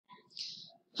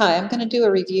Hi, I'm going to do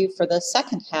a review for the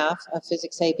second half of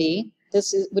Physics AB.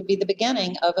 Would be the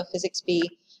beginning of a Physics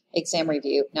B exam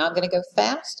review. Now I'm going to go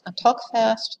fast. I talk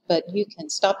fast, but you can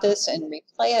stop this and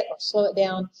replay it or slow it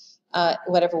down,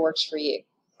 whatever works for you.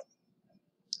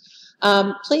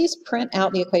 Please print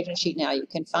out the equation sheet now. You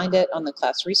can find it on the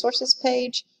class resources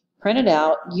page. Print it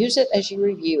out. Use it as you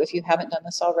review if you haven't done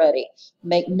this already.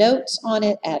 Make notes on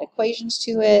it, add equations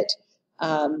to it.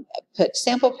 Put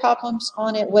sample problems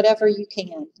on it, whatever you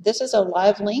can. This is a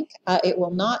live link. It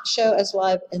will not show as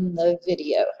live in the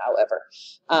video, however.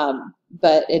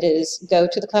 But it is, go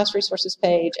to the class resources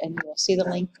page and you will see the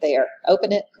link there.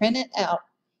 Open it, print it out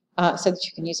so that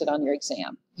you can use it on your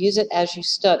exam. Use it as you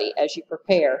study, as you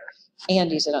prepare,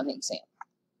 and use it on the exam.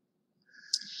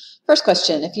 First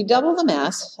question, if you double the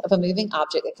mass of a moving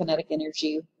object, the kinetic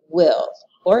energy will.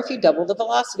 Or if you double the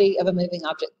velocity of a moving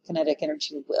object, kinetic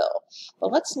energy will.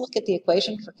 Well, let's look at the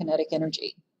equation for kinetic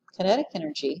energy. Kinetic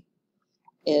energy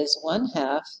is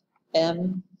 1/2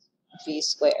 mv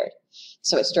squared.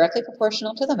 So it's directly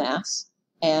proportional to the mass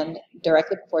and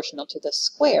directly proportional to the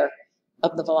square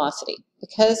of the velocity.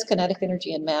 Because kinetic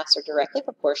energy and mass are directly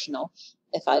proportional,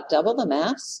 if I double the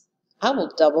mass, I will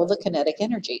double the kinetic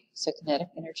energy. So kinetic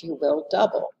energy will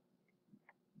double.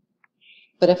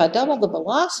 But if I double the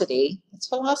velocity, it's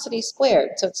velocity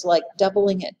squared. So it's like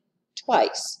doubling it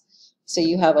twice. So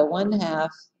you have a 1/2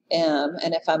 m,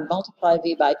 and if I multiply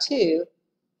v by 2,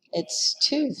 it's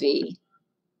 2v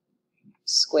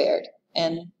squared.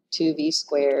 And 2v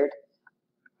squared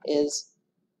is,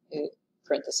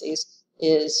 parentheses,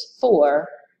 is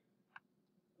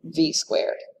 4v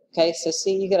squared. Okay, so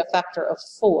see, you get a factor of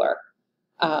 4.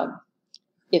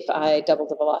 If I double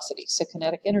the velocity. So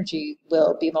kinetic energy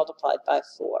will be multiplied by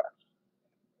 4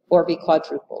 or be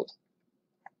quadrupled.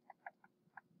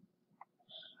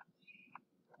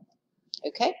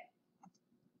 Okay?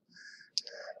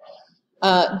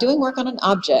 Doing work on an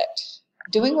object.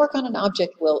 Doing work on an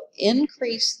object will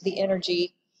increase the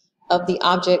energy of the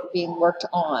object being worked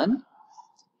on.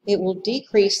 It will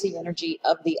decrease the energy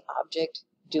of the object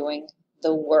doing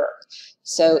the work.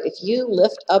 So if you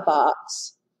lift a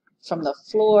box from the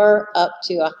floor up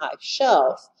to a high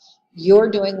shelf, you're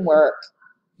doing work.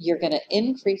 You're going to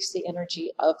increase the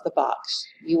energy of the box.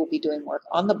 You will be doing work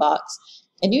on the box,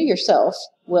 and you yourself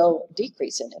will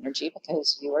decrease in energy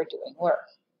because you are doing work.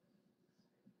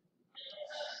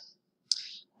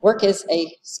 Work is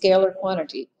a scalar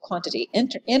quantity.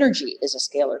 Energy is a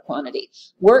scalar quantity.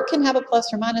 Work can have a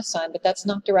plus or minus sign, but that's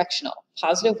not directional.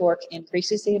 Positive work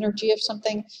increases the energy of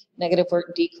something. Negative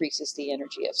work decreases the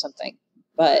energy of something.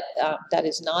 But that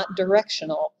is not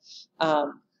directional.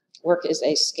 Work is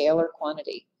a scalar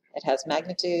quantity. It has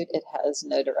magnitude. It has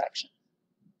no direction.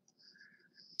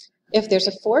 If there's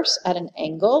a force at an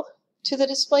angle to the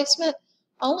displacement,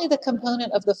 only the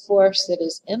component of the force that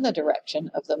is in the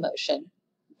direction of the motion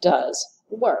does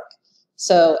work.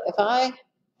 So if I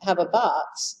have a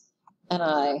box and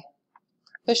I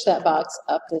push that box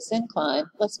up this incline,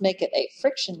 let's make it a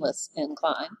frictionless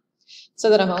incline so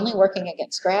that I'm only working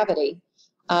against gravity.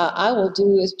 I will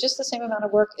do just the same amount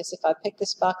of work as if I pick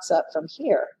this box up from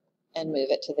here and move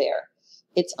it to there.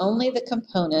 It's only the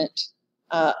component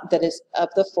that is of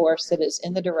the force that is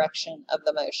in the direction of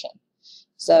the motion.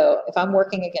 So if I'm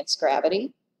working against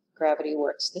gravity, gravity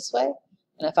works this way.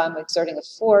 And if I'm exerting a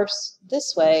force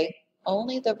this way,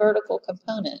 only the vertical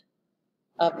component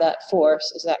of that force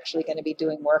is actually going to be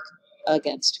doing work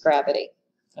against gravity.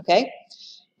 Okay?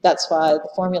 That's why the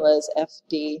formula is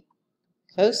FD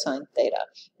cosine theta.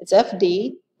 It's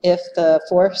FD if the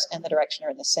force and the direction are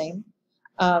in the same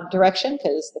direction,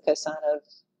 because the cosine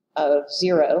of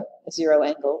zero, a zero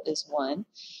angle, is 1.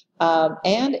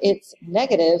 And it's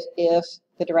negative if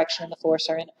the direction and the force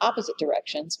are in opposite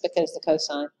directions, because the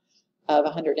cosine of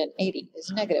 180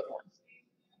 is -1.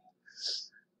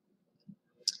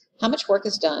 How much work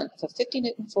is done if a 50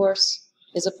 Newton force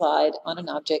is applied on an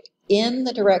object in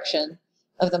the direction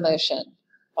of the motion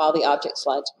while the object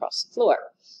slides across the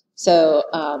floor? So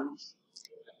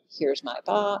here's my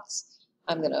box.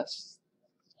 I'm going to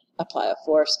apply a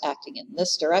force acting in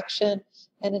this direction,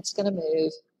 and it's going to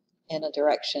move in a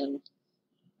direction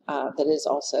that is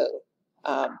also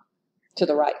to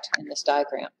the right in this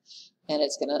diagram. And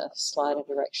it's going to slide a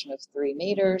direction of 3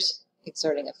 meters,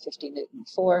 exerting a 50 Newton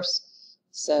force.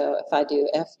 So if I do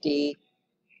FD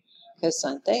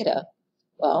cosine theta,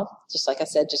 well, just like I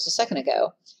said just a second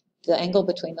ago, the angle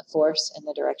between the force and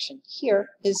the direction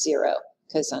here is 0.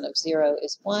 Cosine of 0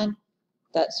 is 1.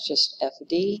 That's just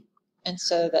FD. And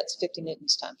so that's 50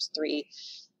 newtons times 3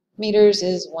 meters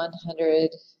is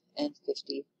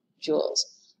 150 joules.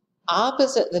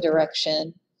 Opposite the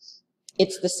direction,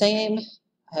 it's the same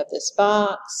I have this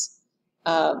box.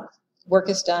 Work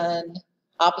is done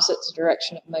opposite the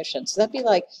direction of motion. So that'd be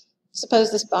like,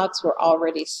 suppose this box were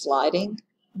already sliding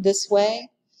this way,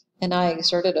 and I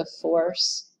exerted a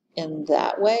force in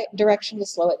that way direction to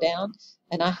slow it down,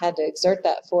 and I had to exert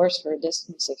that force for a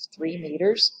distance of 3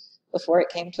 meters before it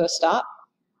came to a stop.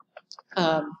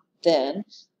 Then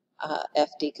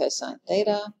FD cosine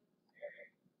theta.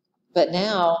 But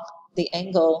now the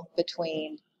angle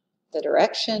between the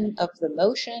direction of the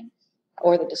motion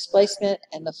or the displacement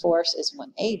and the force is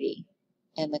 180,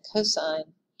 and the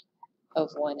cosine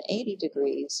of 180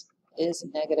 degrees is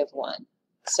 -1.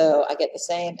 So I get the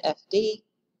same FD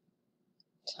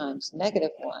times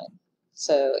 -1.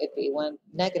 So it'd be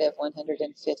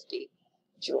 -150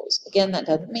 joules. Again, that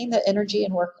doesn't mean that energy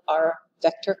and work are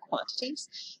vector quantities.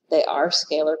 They are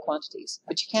scalar quantities,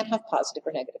 but you can't have positive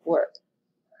or negative work.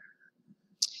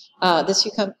 This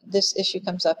issue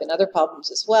comes up in other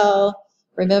problems as well.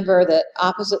 Remember that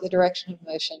opposite the direction of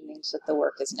motion means that the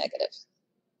work is negative.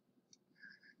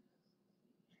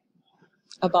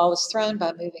 A ball is thrown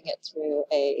by moving it through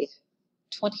a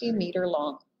 2 meter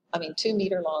long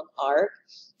arc.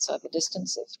 So I have a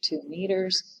distance of 2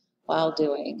 meters while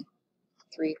doing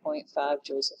 3.5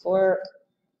 joules of work.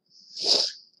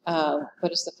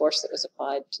 What is the force that was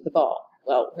applied to the ball?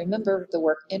 Well, remember the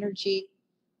work energy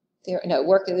theory. No,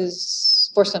 work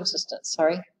is force times distance,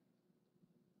 sorry.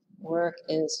 Work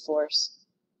is force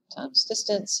times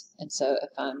distance. And so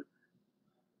if I'm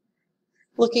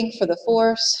looking for the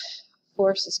force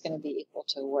is going to be equal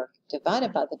to work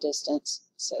divided by the distance.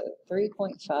 So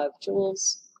 3.5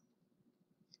 joules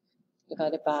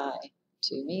divided by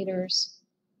 2 meters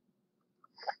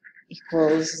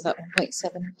equals, is that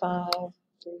 1.75?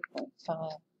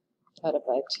 3.5 divided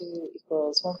by 2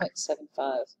 equals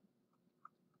 1.75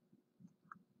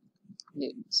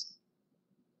 newtons.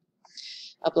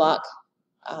 A block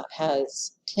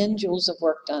has 10 joules of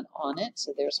work done on it,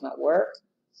 so there's my work,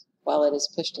 while it is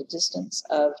pushed a distance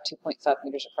of 2.5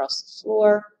 meters across the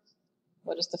floor.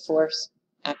 What is the force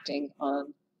acting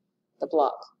on the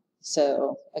block?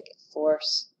 So again,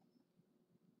 force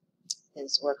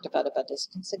is work divided by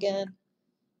distance again.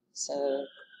 So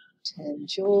 10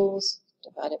 joules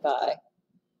divided by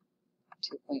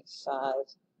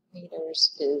 2.5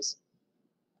 meters is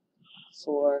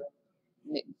 4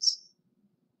 newtons.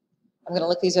 I'm going to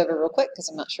look these over real quick because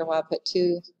I'm not sure why I put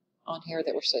 2 on here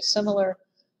that were so similar.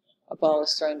 A ball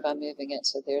is thrown by moving it,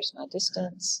 so there's my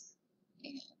distance,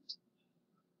 and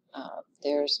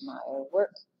there's my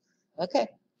work. Okay.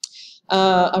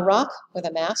 A rock with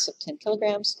a mass of 10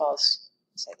 kilograms falls,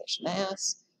 say there's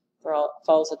mass,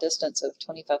 falls a distance of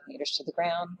 25 meters to the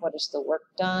ground. What is the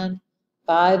work done?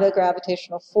 By the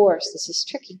gravitational force. This is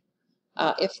tricky.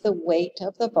 If the weight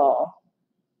of the ball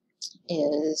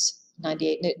is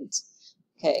 98 newtons.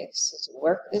 Okay, so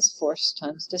work is force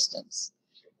times distance.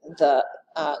 The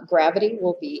gravity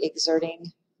will be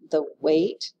exerting the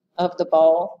weight of the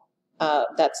ball.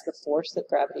 That's the force that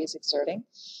gravity is exerting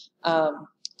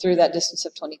through that distance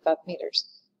of 25 meters.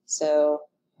 So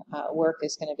work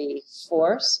is going to be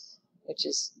force, which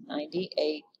is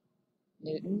 98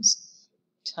 newtons,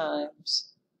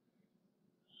 times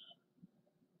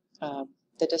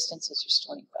the distance is just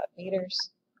 25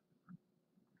 meters.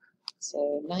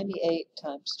 So 98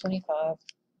 times 25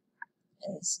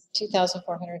 is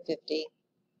 2,450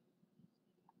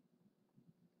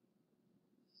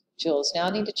 joules. Now I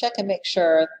need to check and make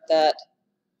sure that,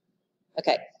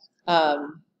 okay,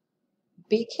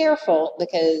 be careful,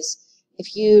 because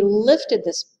if you lifted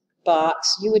this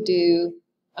box, you would do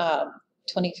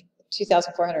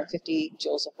 2,450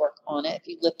 joules of work on it if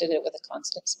you lifted it with a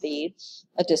constant speed,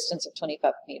 a distance of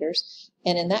 25 meters.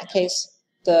 And in that case,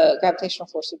 the gravitational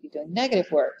force would be doing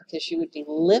negative work because you would be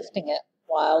lifting it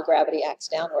while gravity acts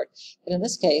downward. But in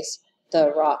this case,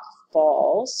 the rock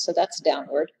falls, so that's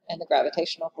downward, and the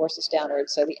gravitational force is downward,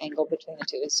 so the angle between the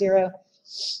two is 0,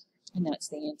 and that's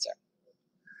the answer.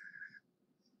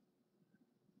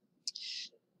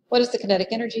 What is the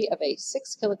kinetic energy of a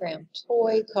 6-kilogram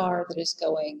toy car that is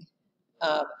going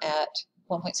at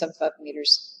 1.75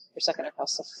 meters per second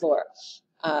across the floor?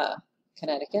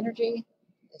 Kinetic energy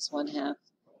is 1/2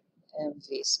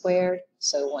 mv squared,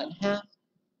 so 1/2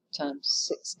 times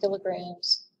 6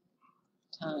 kilograms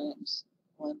times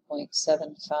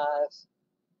 1.75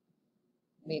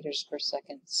 meters per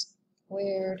second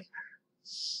squared.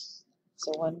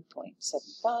 So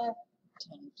 1.75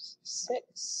 times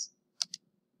 6,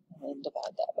 and then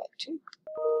divide that by 2.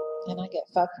 And I get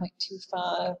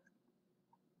 5.25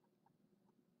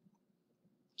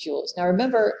 joules. Now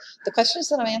remember, the questions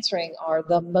that I'm answering are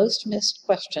the most missed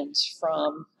questions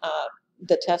from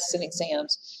the tests and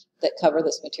exams that cover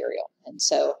this material. And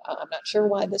so I'm not sure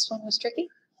why this one was tricky,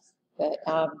 but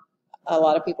a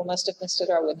lot of people must have missed it,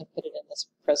 or I wouldn't have put it in this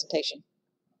presentation.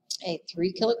 A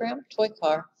 3 kilogram toy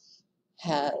car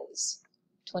has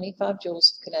 25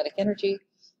 joules of kinetic energy.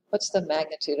 What's the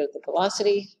magnitude of the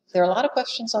velocity? There are a lot of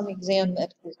questions on the exam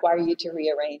that require you to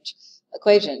rearrange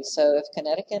equations. So if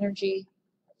kinetic energy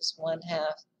is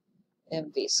 1/2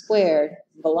 mv squared,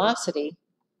 velocity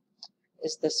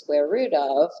is the square root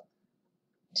of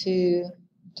 2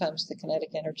 times the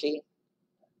kinetic energy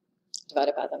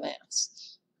divided by the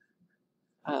mass.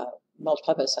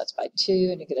 Multiply both sides by 2,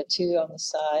 and you get a 2 on the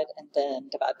side, and then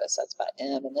divide both sides by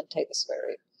m, and then take the square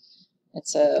root. And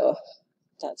so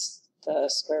that's the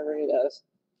square root of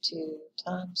 2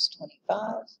 times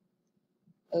 25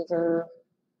 over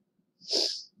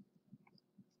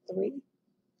 3.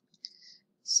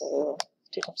 So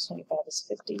 2 times 25 is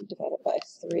 50, divided by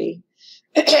 3,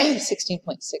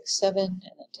 16.67, and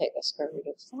then take the square root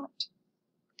of that.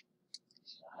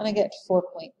 And I get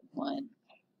 4.1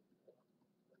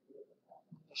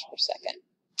 meters per second.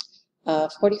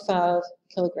 45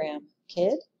 kilogram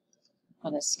kid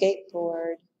on a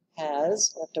skateboard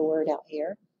has, left a word out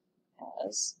here,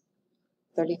 has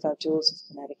 35 joules of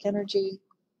kinetic energy.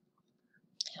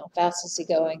 How fast is he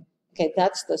going? Okay,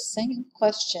 that's the same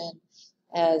question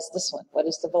as this one. What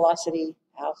is the velocity?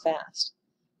 How fast?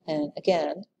 And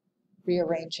again,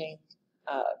 rearranging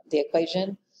the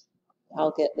equation,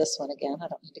 I'll get this one again. I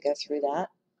don't need to go through that.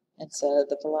 And so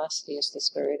the velocity is the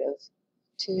square root of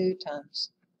 2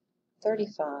 times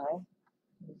 35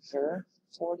 over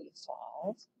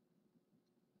 45.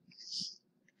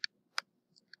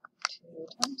 2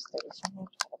 times 35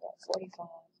 divided by 45.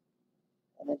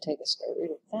 And then take the square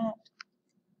root of that.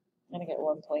 And I get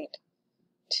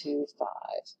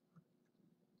 1.25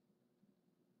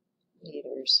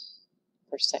 meters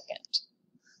per second.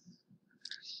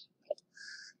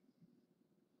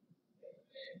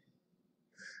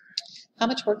 How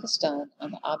much work is done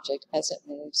on the object as it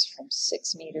moves from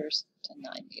 6 meters to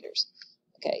 9 meters?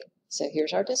 Okay, so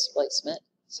here's our displacement.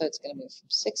 So it's going to move from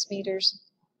 6 meters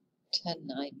to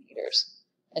 9 meters.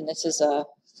 And this is a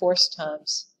force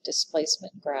times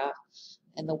displacement graph.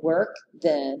 And the work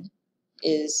then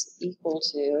is equal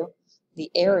to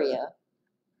the area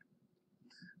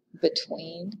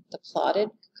between the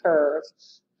plotted curve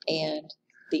and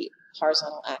the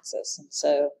horizontal axis. And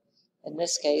so in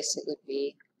this case, it would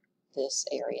be this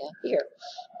area here.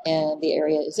 And the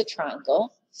area is a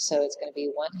triangle, so it's going to be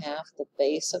 1/2 the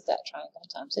base of that triangle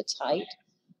times its height.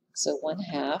 So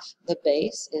 1/2 the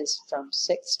base is from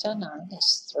 6 to 9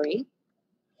 is 3.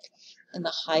 And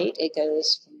the height, it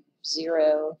goes from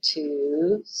 0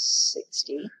 to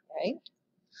 60, right?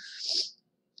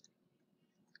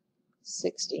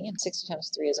 60, and 60 times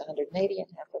 3 is 180, and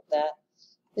half of that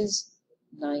is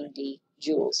 90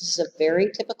 joules. This is a very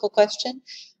typical question.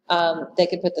 They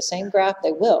could put the same graph,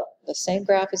 they will. The same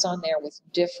graph is on there with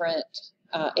different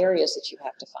areas that you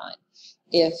have to find.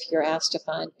 If you're asked to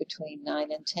find between 9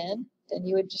 and 10, then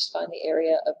you would just find the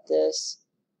area of this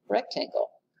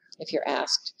rectangle. If you're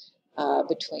asked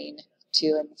between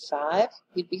 2 and 5,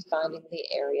 you'd be finding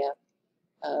the area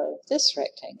of this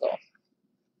rectangle,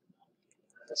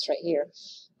 this right here.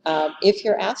 If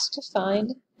you're asked to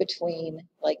find between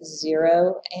like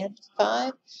 0 and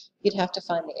 5, you'd have to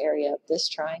find the area of this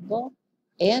triangle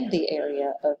and the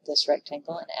area of this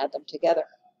rectangle and add them together.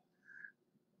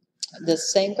 The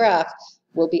same graph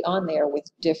will be on there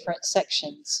with different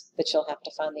sections that you'll have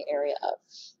to find the area of.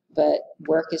 But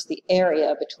work is the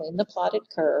area between the plotted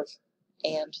curve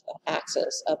and the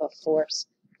axis of a force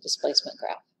displacement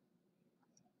graph.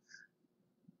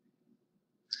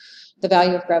 The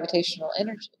value of gravitational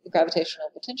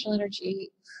potential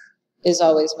energy is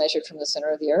always measured from the center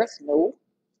of the Earth. No.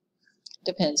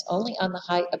 Depends only on the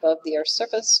height above the Earth's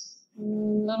surface.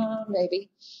 No, maybe.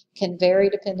 Can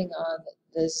vary depending on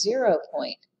the 0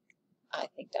 point. I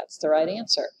think that's the right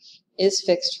answer. Is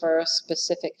fixed for a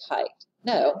specific height.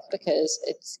 No, because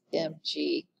it's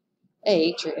mgh or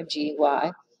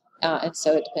mgy, and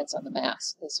so it depends on the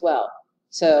mass as well.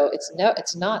 So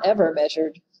it's not ever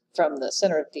measured from the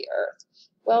center of the Earth.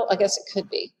 Well, I guess it could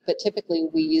be, but typically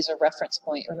we use a reference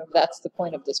point. Remember, that's the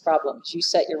point of this problem, is you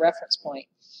set your reference point,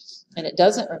 and it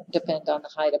doesn't depend on the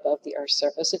height above the Earth's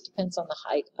surface. It depends on the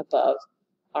height above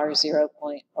our 0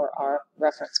 point or our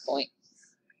reference point.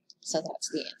 So that's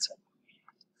the answer.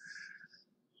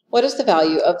 What is the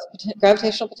value of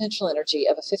gravitational potential energy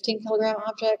of a 15 kilogram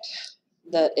object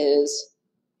that is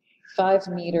 5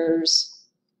 meters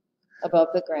above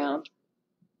the ground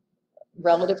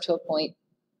relative to a point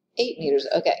 8 meters?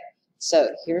 Okay,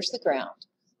 so here's the ground.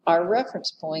 Our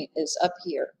reference point is up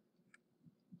here.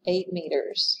 8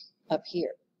 meters up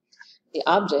here. The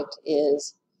object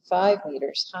is 5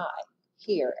 meters high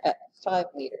here at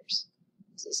 5 meters.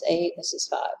 This is 8, this is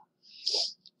 5.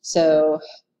 So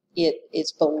it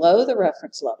is below the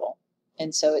reference level,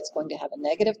 and so it's going to have a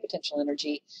negative potential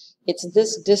energy. It's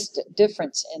this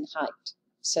difference in height.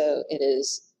 So it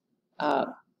is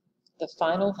the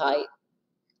final height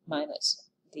minus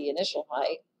the initial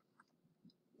height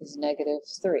is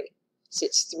 -3. So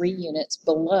it's 3 units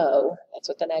below, that's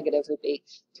what the negative would be,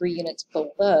 3 units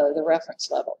below the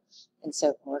reference level. And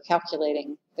so when we're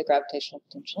calculating the gravitational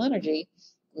potential energy,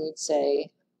 we would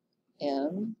say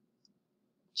mgh,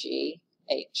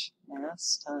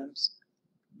 mass times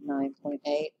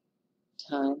 9.8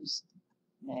 times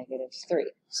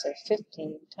 -3. So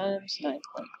 15 times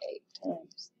 9.8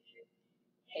 times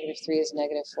 -3 is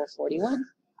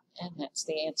 -441, and that's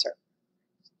the answer.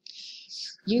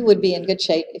 You would be in good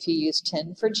shape if you use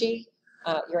 10 for G.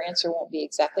 Your answer won't be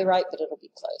exactly right, but it'll be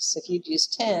close. If you'd use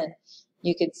 10,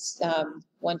 you could 15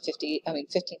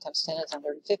 times 10 is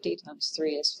 150, times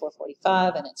 3 is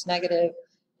 445, and it's negative,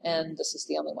 and this is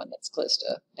the only one that's close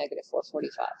to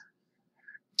 -445.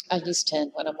 I use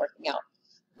 10 when I'm working out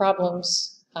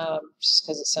problems, just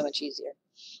because it's so much easier.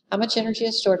 How much energy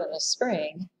is stored in a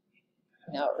spring?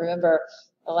 Now remember,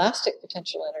 elastic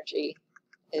potential energy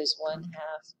is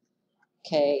 1/2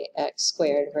 kx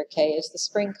squared, where k is the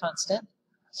spring constant,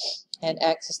 and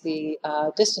x is the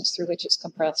distance through which it's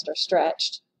compressed or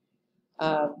stretched.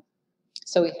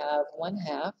 So we have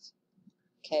 1/2.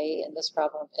 K in this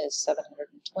problem is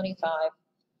 725,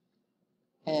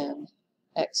 and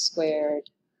x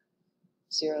squared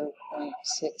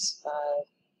 0.650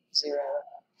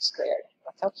 squared.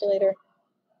 My calculator,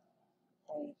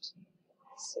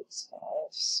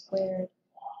 0.65 squared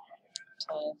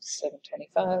times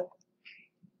 725,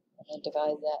 and then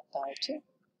divide that by 2.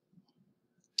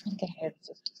 And get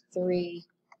 153,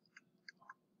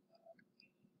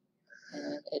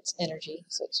 and it's energy,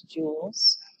 so it's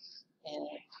joules, and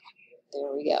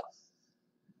there we go.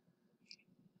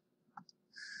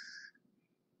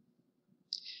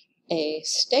 A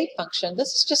state function,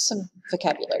 this is just some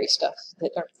vocabulary stuff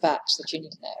that are facts that you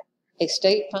need to know. A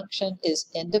state function is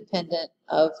independent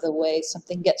of the way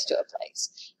something gets to a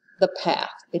place. The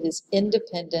path, it is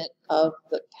independent of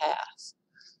the path.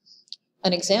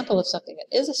 An example of something that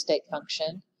is a state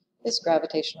function is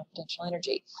gravitational potential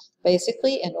energy.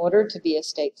 Basically, in order to be a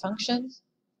state function,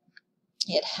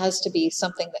 it has to be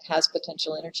something that has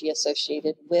potential energy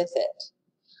associated with it.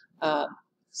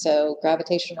 So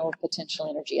gravitational potential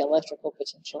energy, electrical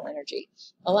potential energy,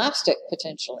 elastic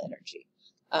potential energy.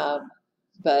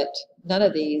 But none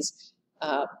of these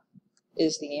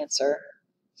is the answer.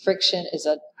 Friction is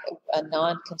a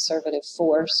non-conservative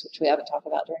force, which we haven't talked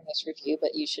about during this review,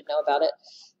 but you should know about it.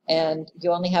 And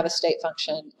you only have a state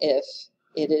function if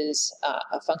it is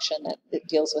a function that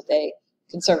deals with a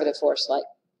conservative force like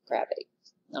gravity,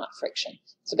 not friction.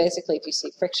 So basically, if you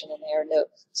see friction in there, no,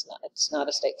 it's not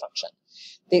a state function.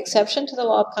 The exception to the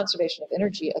law of conservation of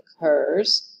energy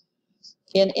occurs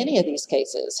in any of these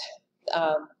cases.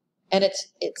 And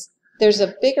there's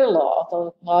a bigger law,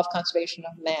 the law of conservation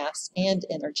of mass and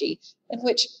energy, in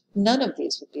which none of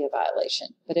these would be a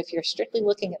violation. But if you're strictly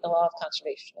looking at the law of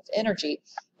conservation of energy,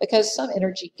 because some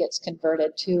energy gets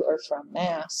converted to or from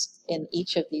mass in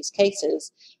each of these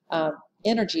cases,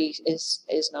 energy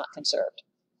is not conserved.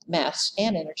 Mass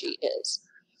and energy is.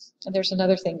 And there's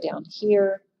another thing down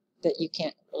here that you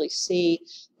can't really see.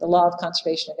 The law of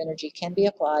conservation of energy can be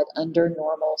applied under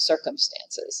normal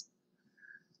circumstances.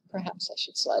 Perhaps I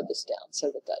should slide this down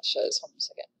so that shows. Hold on a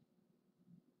second.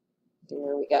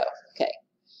 There we go. Okay.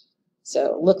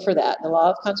 So look for that. The law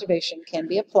of conservation can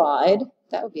be applied.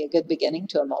 That would be a good beginning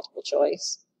to a multiple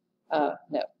choice.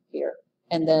 No, here.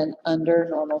 And then under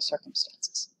normal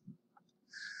circumstances.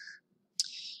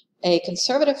 A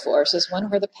conservative force is one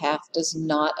where the path does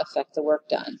not affect the work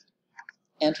done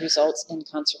and results in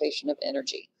conservation of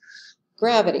energy.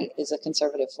 Gravity is a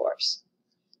conservative force.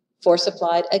 Force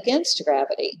applied against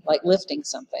gravity, like lifting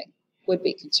something, would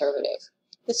be conservative.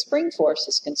 The spring force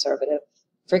is conservative.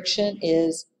 Friction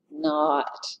is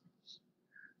not.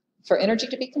 For energy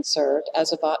to be conserved,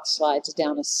 as a box slides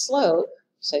down a slope,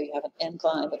 so you have an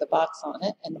incline with a box on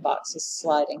it, and the box is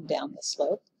sliding down the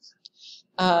slope.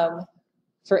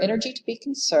 For energy to be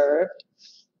conserved,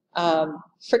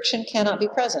 friction cannot be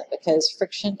present because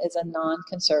friction is a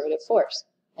non-conservative force.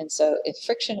 And so if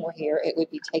friction were here, it would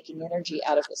be taking energy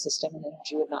out of the system and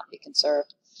energy would not be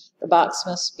conserved. The box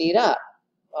must speed up.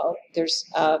 Well, there's,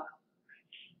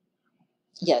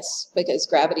 yes, because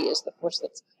gravity is the force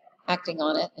that's acting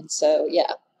on it. And so,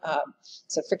 yeah,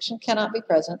 so friction cannot be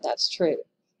present. That's true.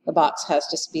 the box has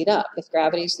to speed up. If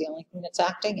gravity is the only thing that's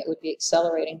acting, it would be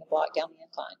accelerating the block down the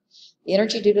incline. The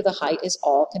energy due to the height is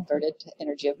all converted to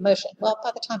energy of motion. Well,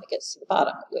 by the time it gets to the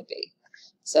bottom, it would be.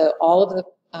 So all of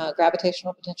the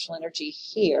gravitational potential energy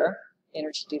here,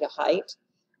 energy due to height,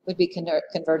 would be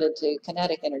converted to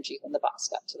kinetic energy when the box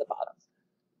got to the bottom.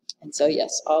 And so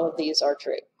yes, all of these are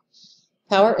true.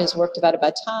 Power is work divided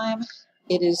by time.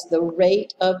 It is the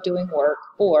rate of doing work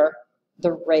or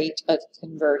the rate of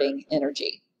converting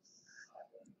energy.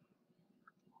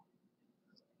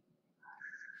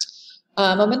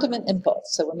 Momentum and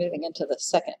impulse. So we're moving into the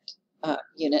second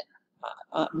unit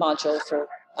module for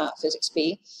Physics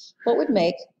B. What would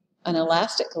make an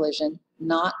elastic collision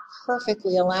not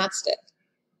perfectly elastic?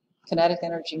 Kinetic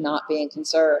energy not being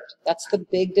conserved. That's the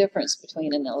big difference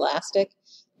between an elastic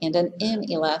and an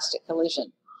inelastic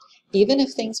collision. Even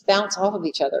if things bounce off of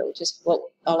each other, which is what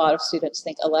a lot of students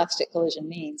think elastic collision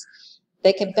means,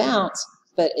 they can bounce,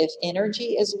 but if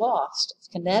energy is lost,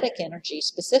 if kinetic energy,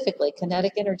 specifically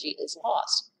kinetic energy is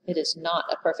lost, it is not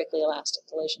a perfectly elastic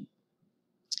collision.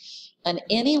 An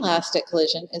inelastic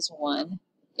collision is one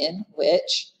in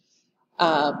which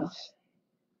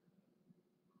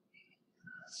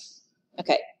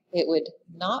it would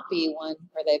not be one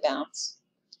where they bounce.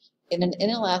 In an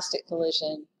inelastic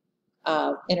collision,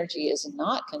 energy is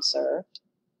not conserved.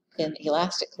 In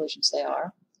elastic collisions, they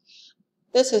are.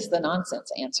 This is the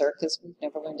nonsense answer because we've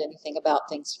never learned anything about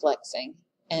things flexing.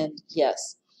 And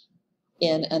yes,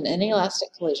 in an inelastic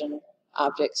collision,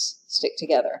 objects stick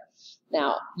together.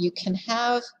 Now, you can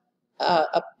have,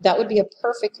 that would be a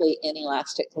perfectly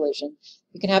inelastic collision.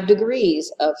 You can have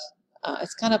degrees of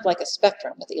it's kind of like a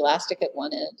spectrum with elastic at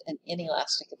one end and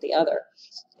inelastic at the other.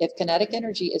 If kinetic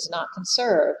energy is not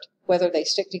conserved, whether they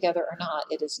stick together or not,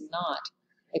 it is not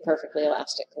a perfectly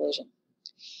elastic collision.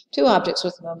 Two objects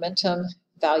with momentum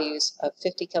values of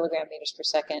 50 kilogram meters per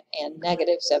second and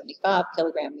negative 75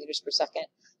 kilogram meters per second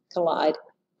collide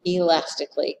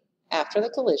elastically. After the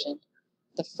collision,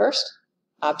 the first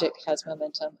object has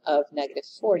momentum of negative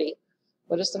 40.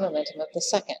 What is the momentum of the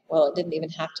second? Well, it didn't even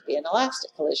have to be an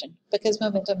elastic collision because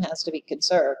momentum has to be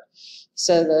conserved.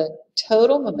 So the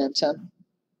total momentum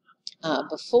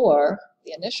before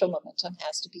the initial momentum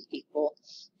has to be equal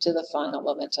to the final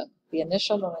momentum. The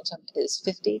initial momentum is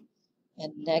 50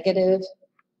 and negative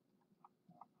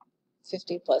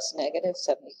 50 plus negative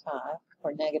 75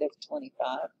 or negative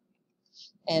 25.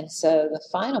 And so the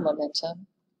final momentum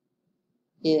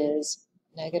is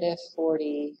negative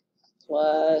 40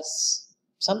 plus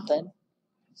something,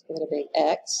 let's give it a big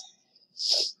X.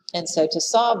 And so to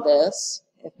solve this,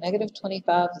 if negative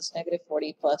 25 is negative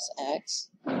 40 plus X,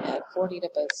 add 40 to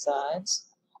both sides,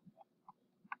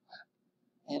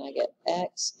 and I get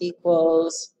X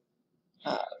equals,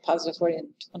 positive 40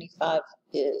 and 25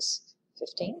 is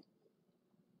 15.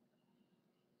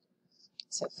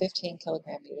 So 15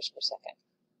 kilogram meters per second.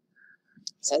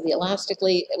 So the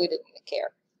elastically, we didn't even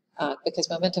care. Because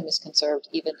momentum is conserved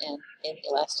even in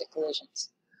elastic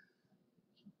collisions.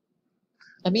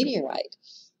 A meteorite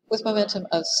with momentum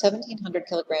of 1,700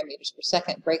 kilogram meters per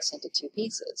second breaks into two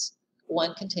pieces.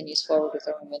 One continues forward with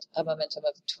a momentum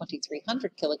of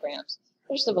 2,300 kilograms.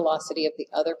 There's the velocity of the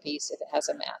other piece if it has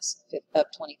a mass of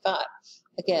 25.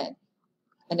 Again,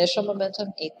 initial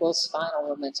momentum equals final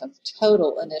momentum.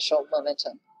 Total initial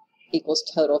momentum equals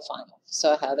total final.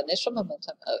 So I have initial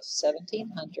momentum of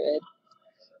 1,700.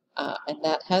 And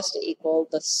that has to equal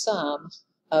the sum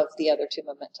of the other two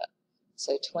momenta.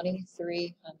 So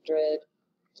 2,300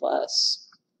 plus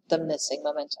the missing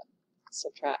momentum.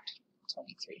 Subtract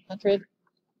 2,300.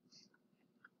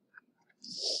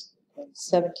 And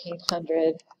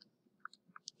 1,700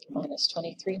 minus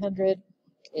 2,300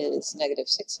 is negative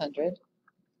 600.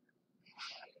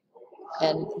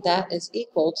 And that is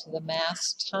equal to the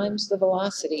mass times the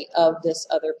velocity of this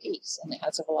other piece. And it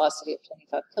has a velocity of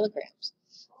 25 kilograms.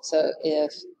 So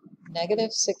if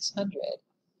negative 600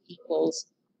 equals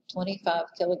 25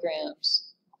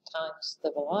 kilograms times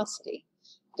the velocity,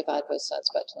 divide both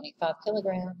sides by 25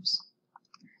 kilograms,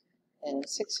 and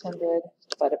 600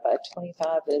 divided by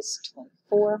 25 is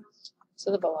 24.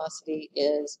 So the velocity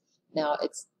is, now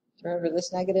it's, remember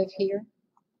this negative here?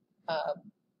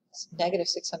 Negative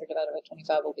 600 divided by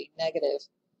 25 will be negative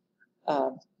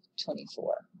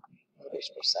 24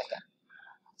 meters per second.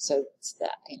 So it's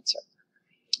that answer.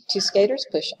 Two skaters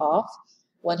push off.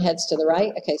 One heads to the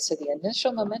right. Okay, so the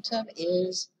initial momentum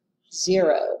is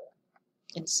 0.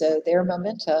 And so their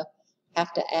momenta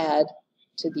have to add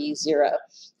to be 0.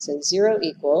 So 0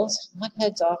 equals, one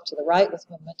heads off to the right with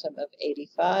momentum of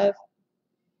 85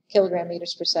 kilogram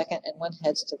meters per second, and one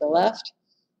heads to the left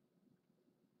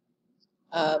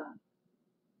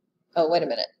Oh, wait a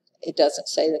minute. It doesn't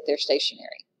say that they're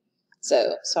stationary.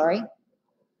 So, sorry,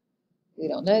 we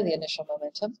don't know the initial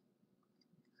momentum.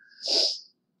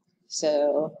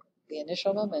 So the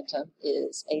initial momentum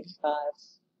is 85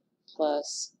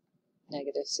 plus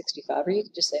negative 65, or you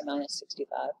could just say minus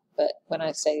 65. But when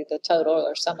I say the total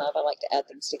or sum of, I like to add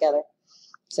things together.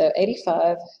 So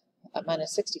 85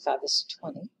 minus 65 is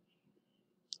 20,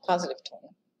 positive 20.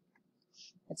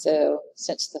 And so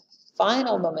since the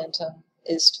final momentum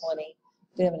is 20,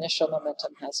 the initial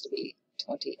momentum has to be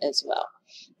 20 as well.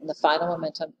 And the final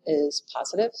momentum is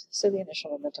positive, so the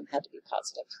initial momentum had to be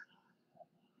positive.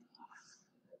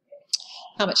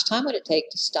 How much time would it take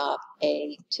to stop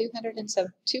a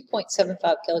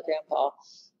 2.75 kilogram ball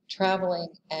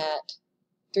traveling at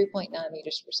 3.9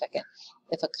 meters per second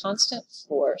if a constant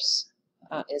force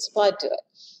is applied to it?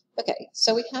 Okay,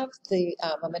 so we have the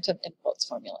momentum impulse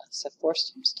formula. So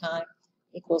force times time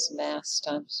equals mass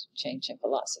times change in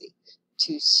velocity.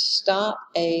 To stop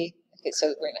okay, so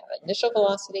we're going to have initial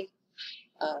velocity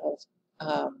of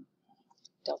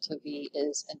delta V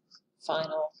is in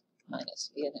final minus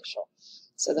V initial.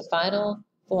 So the final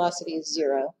velocity is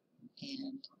 0,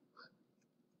 and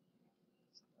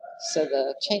so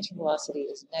the change in velocity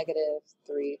is negative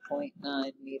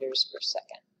 3.9 meters per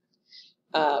second.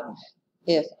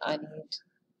 If I need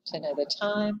to know the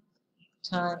time,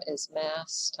 time is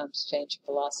mass times change in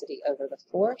velocity over the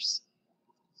force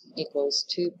equals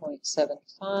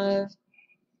 2.75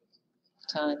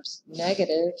 times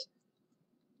negative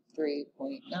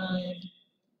 3.9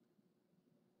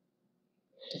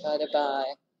 divided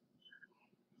by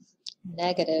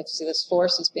negative, so this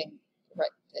force is being,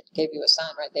 right, it gave you a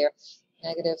sign right there,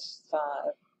 negative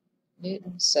 5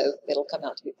 newtons, so it'll come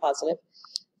out to be positive.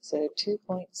 So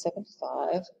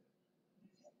 2.75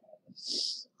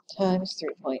 times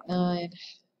 3.9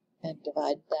 and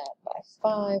divide that by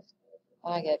 5,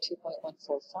 I get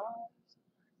 2.145.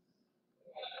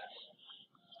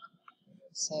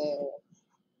 So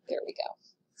there we go,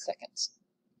 seconds.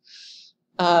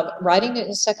 Writing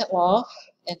Newton's second law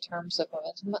in terms of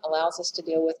momentum allows us to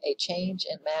deal with a change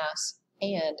in mass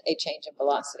and a change in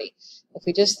velocity. If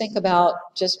we just think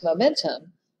about just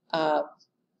momentum, if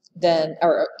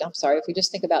we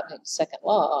just think about Newton's second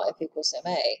law, F equals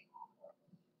ma,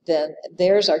 then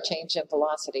there's our change in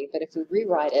velocity. But if we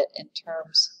rewrite it in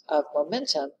terms of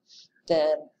momentum,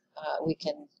 then we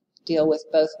can deal with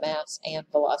both mass and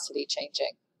velocity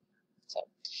changing. So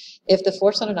if the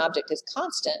force on an object is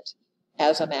constant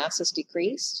as a mass is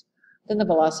decreased, then the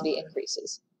velocity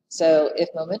increases. So if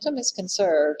momentum is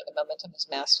conserved, momentum is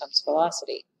mass times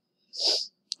velocity.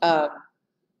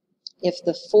 If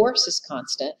the force is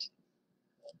constant,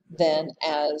 then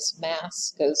as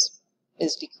mass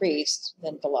is decreased,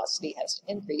 then velocity has to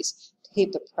increase to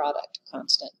keep the product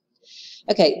constant.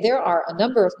 Okay, there are a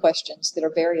number of questions that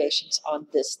are variations on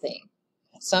this theme.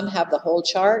 Some have the whole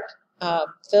chart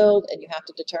filled, and you have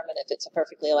to determine if it's a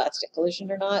perfectly elastic collision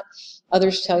or not.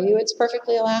 Others tell you it's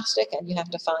perfectly elastic, and you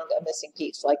have to find a missing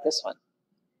piece like this one.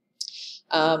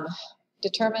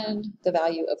 Determine the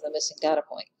value of the missing data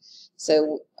point.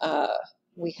 So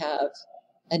we have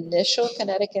initial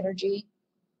kinetic energy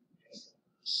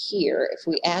here. If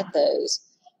we add those,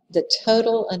 the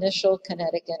total initial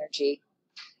kinetic energy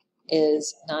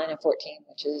is 9 and 14,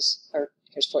 which is, or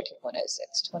here's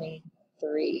 14.06,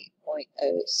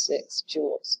 23.06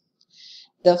 joules.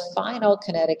 The final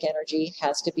kinetic energy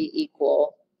has to be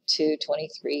equal to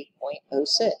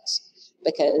 23.06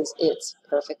 because it's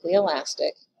perfectly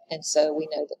elastic, and so we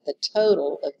know that the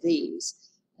total of these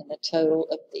and the total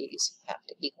of these have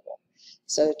to equal.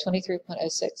 So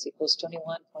 23.06 equals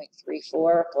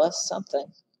 21.34 plus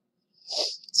something.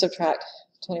 Subtract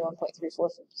 21.34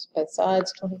 from both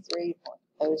sides,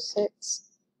 23.06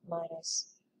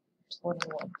 minus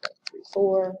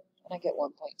 21.34, and I get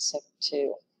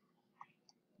 1.72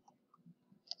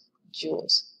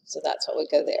 joules. So that's what would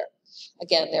go there.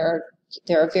 Again, there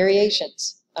are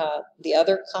variations. The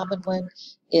other common one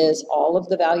is all of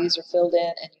the values are filled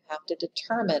in, and you have to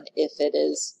determine if it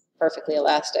is perfectly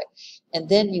elastic. And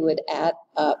then you would add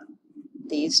up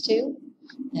these two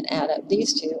and add up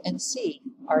these two and see,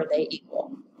 are they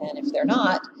equal? And if they're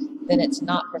not, then it's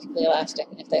not perfectly elastic,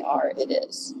 and if they are, it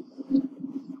is.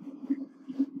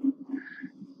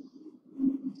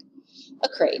 A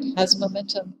crate has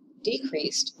momentum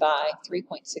decreased by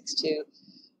 3.62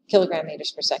 kilogram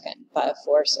meters per second by a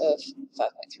force of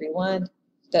 5.31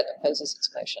 that opposes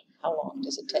its motion. How long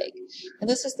does it take? And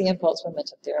this is the impulse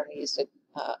momentum theorem we used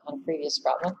on a previous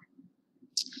problem.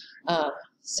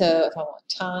 So if I want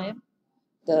time,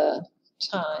 the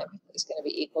time is going to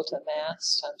be equal to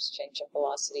mass times change in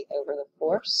velocity over the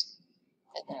force,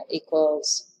 and that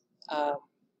equals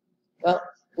Well,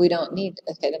 we don't need,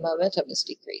 okay, the momentum is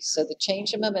decreased. So the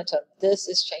change in momentum, this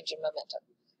is change in momentum.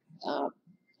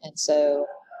 And so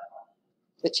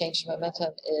the change in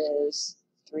momentum is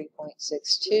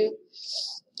 3.62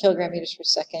 kilogram meters per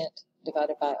second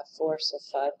divided by a force of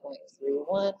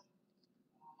 5.31.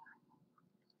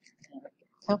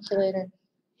 Calculator,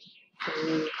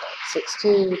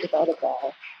 3.62 divided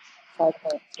by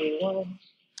 5.31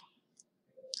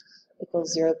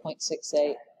 equals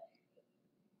 0.68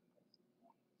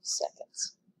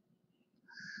 seconds.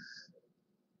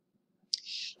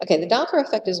 Okay, the Doppler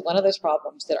effect is one of those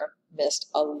problems that are missed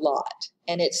a lot,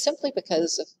 and it's simply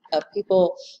because of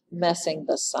people messing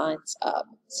the signs up.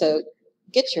 So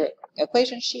get your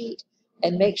equation sheet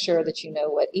and make sure that you know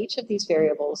what each of these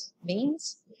variables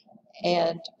means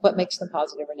and what makes them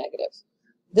positive or negative.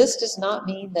 This does not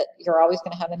mean that you're always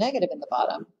going to have a negative in the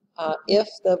bottom. If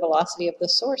the velocity of the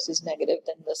source is negative,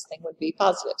 then this thing would be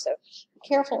positive. So be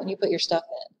careful when you put your stuff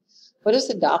in. What is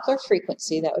the Doppler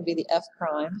frequency? That would be the F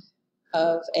prime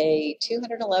of a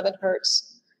 211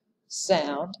 hertz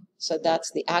sound. So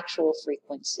that's the actual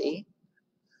frequency.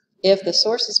 If the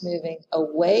source is moving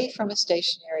away from a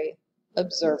stationary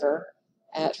observer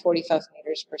at 45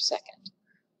 meters per second,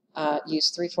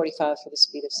 use 345 for the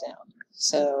speed of sound.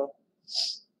 So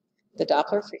the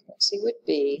Doppler frequency would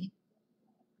be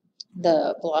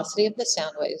the velocity of the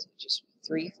sound waves, which is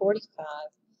 345,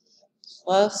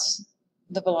 plus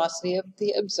the velocity of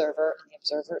the observer, and the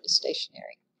observer is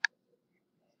stationary.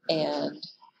 And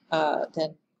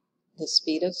then the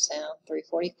speed of sound,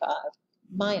 345,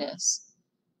 minus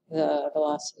the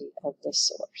velocity of the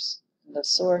source. And the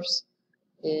source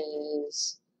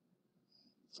is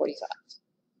 45.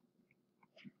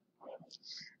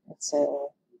 And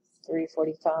so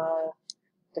 345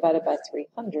 divided by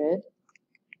 300,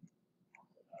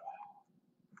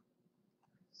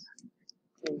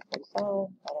 345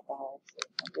 divided by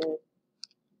 300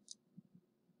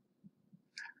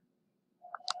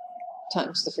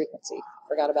 times the frequency.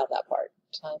 Forgot about that part.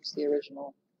 Times the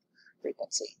original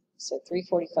frequency. So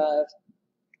 345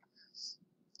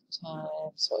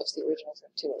 times, what was the original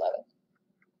from 211?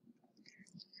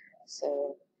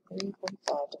 So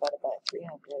 345 divided by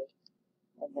 300,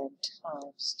 and then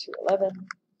times 211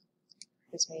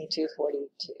 gives me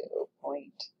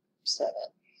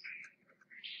 242.7.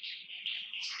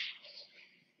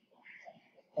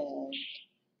 And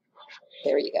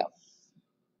there you go.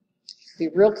 Be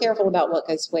real careful about what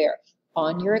goes where.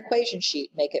 On your equation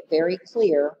sheet, make it very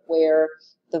clear where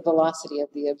the velocity of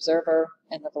the observer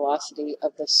and the velocity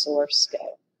of the source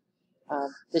go.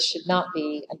 This should not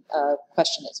be a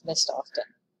question that's missed often,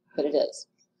 but it is.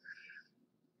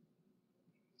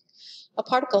 A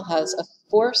particle has a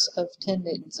force of 10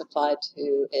 newtons applied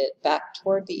to it back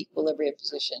toward the equilibrium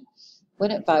position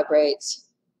when it vibrates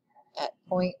at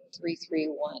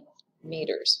 0.331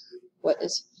 meters. What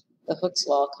is the Hooke's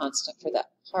law constant for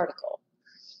that particle?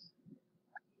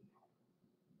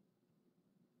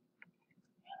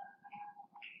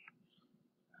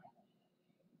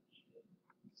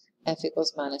 F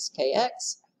equals minus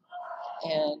kx.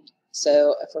 And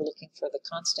so if we're looking for the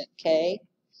constant k,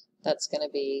 that's going to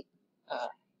be,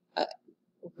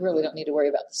 really don't need to worry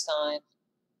about the sign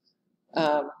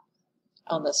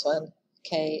on this one.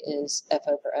 K is F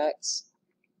over x.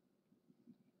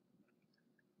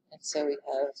 And so we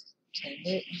have 10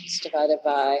 newtons divided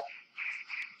by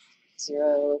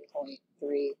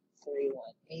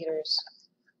 0.331 meters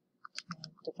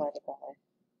divided by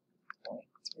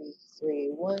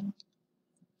 0.331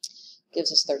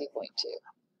 gives us 30.2.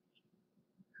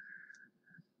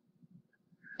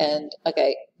 And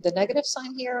okay, the negative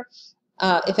sign here,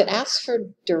 if it asks for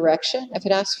direction, if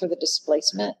it asks for the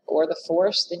displacement or the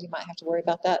force, then you might have to worry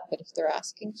about that. But if they're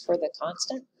asking for the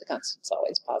constant's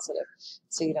always positive,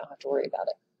 so you don't have to worry about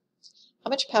it. How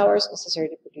much power is necessary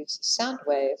to produce a sound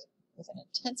wave with an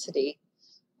intensity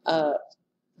of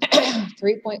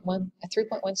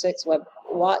 3.16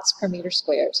 watts per meter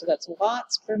squared? So that's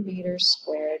watts per meter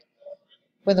squared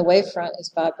when the wavefront is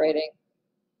vibrating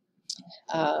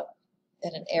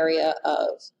in an area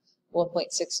of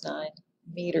 1.69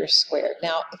 meters squared.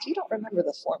 Now, if you don't remember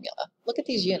the formula, look at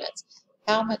these units.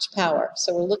 How much power?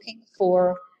 So we're looking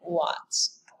for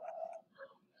watts.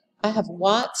 I have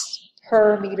watts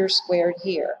per meter squared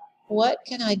here. What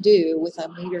can I do with a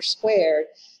meter squared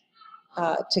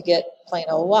to get plain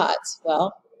old watts?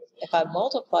 Well, if I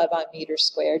multiply by meters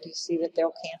squared, you see that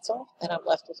they'll cancel, and I'm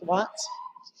left with watts.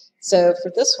 So for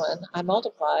this one, I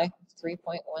multiply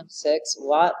 3.16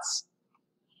 watts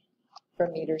per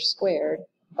meter squared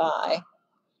by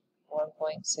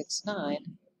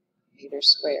 1.69 meters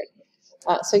squared.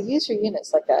 So use your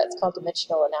units like that. It's called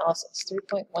dimensional analysis.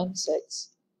 3.16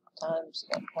 times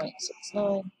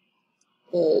 1.69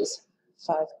 is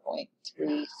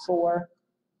 5.34.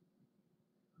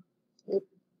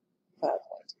 5.34.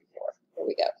 There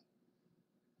we go.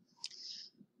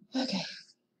 Okay.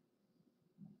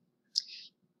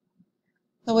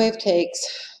 The wave takes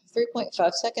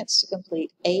 3.5 seconds to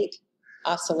complete 8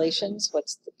 oscillations.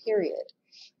 What's the period?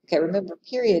 Okay, remember,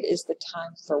 period is the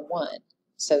time for one.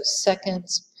 So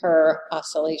seconds per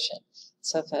oscillation.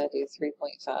 So if I do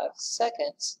 3.5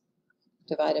 seconds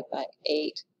divided by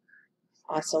 8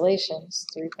 oscillations,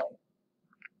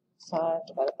 3.5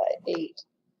 divided by 8,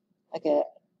 I get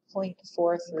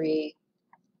 0.438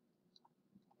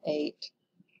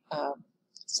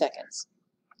 seconds.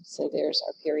 So there's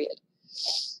our period.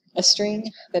 A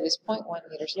string that is 0.1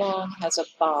 meters long has a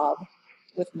bob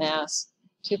with mass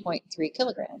 2.3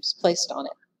 kilograms placed on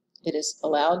it. It is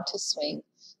allowed to swing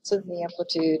so that the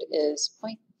amplitude is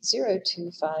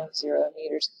 0.0250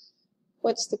 meters.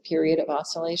 What's the period of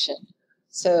oscillation?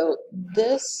 So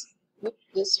this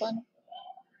one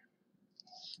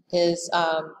is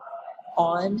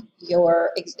on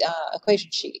your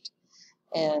equation sheet.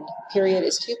 And period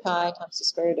is 2 pi times the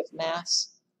square root of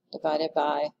mass divided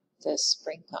by the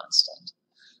spring constant.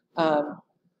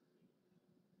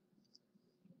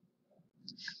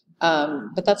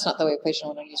 But that's not the equation I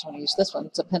want to use. I want to use this one.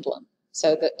 It's a pendulum.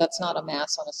 So that's not a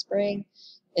mass on a spring.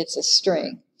 It's a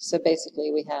string. So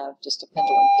basically we have just a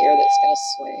pendulum here that's going to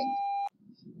swing.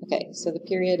 Okay, so the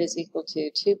period is equal to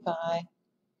 2 pi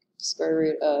square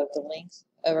root of the length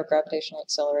over gravitational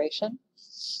acceleration.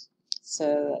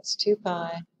 So that's 2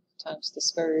 pi times the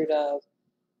square root of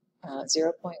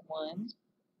 0.1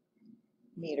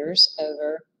 meters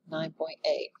over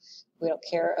 9.8. We don't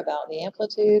care about the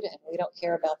amplitude and we don't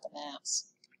care about the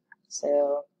mass.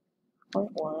 So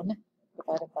 0.1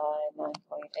 divided by 9.8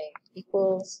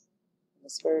 equals, and the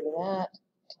square root of that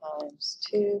times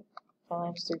 2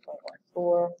 times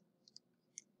 3.14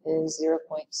 is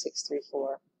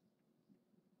 0.634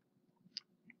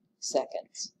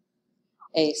 seconds.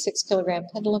 A 6 kilogram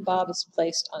pendulum bob is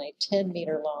placed on a 10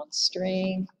 meter long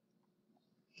string,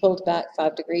 pulled back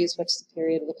 5 degrees. What's the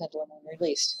period of the pendulum when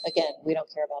released? Again, we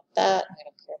don't care about that. We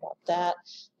don't care about that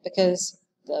because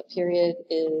the period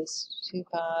is 2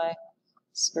 pi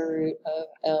square root of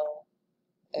L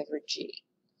over G.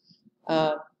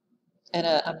 I'm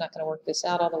not going to work this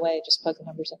out all the way, just plug the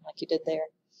numbers in like you did there.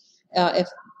 If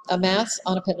a mass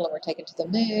on a pendulum were taken to the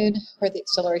moon, where the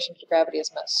acceleration to gravity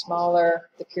is much smaller,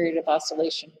 the period of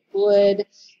oscillation would,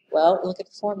 well, look at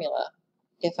the formula.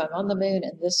 If I'm on the moon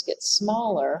and this gets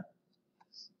smaller,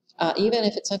 even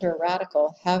if it's under a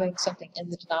radical, having something in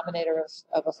the denominator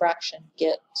of a fraction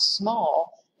get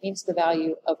small means the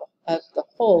value of the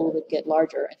whole would get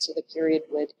larger, and so the period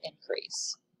would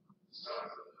increase.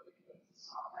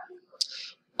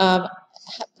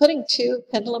 Putting 2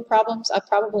 pendulum problems, I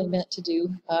probably meant to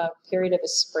do a period of a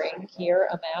spring here,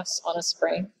 a mass on a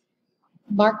spring.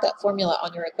 Mark that formula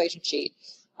on your equation sheet.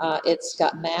 It's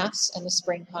got mass and the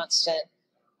spring constant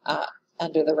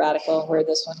under the radical, where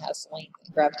this one has length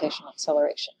and gravitational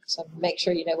acceleration. So make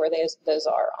sure you know where those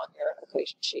are on your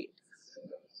equation sheet.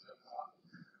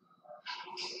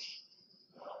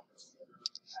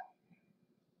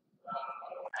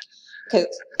 Because,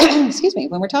 excuse me,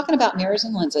 when we're talking about mirrors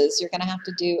and lenses, you're going to have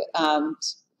to do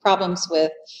problems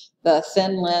with the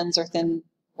thin lens or thin,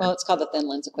 well, it's called the thin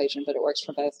lens equation, but it works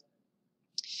for both,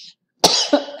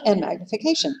 and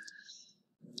magnification.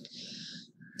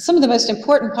 Some of the most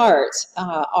important parts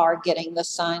are getting the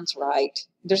signs right.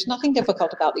 There's nothing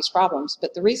difficult about these problems,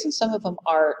 but the reason some of them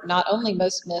are not only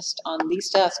most missed on these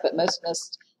tests, but most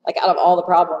missed like out of all the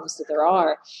problems that there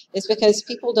are, is because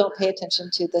people don't pay attention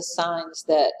to the signs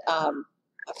that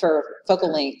for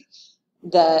focal length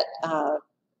that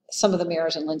some of the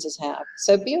mirrors and lenses have.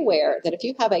 So be aware that if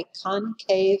you have a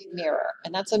concave mirror,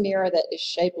 and that's a mirror that is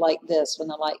shaped like this when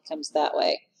the light comes that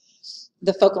way,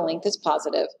 the focal length is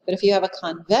positive. But if you have a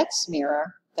convex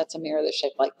mirror, that's a mirror that's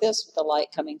shaped like this with the light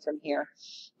coming from here,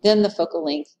 then the focal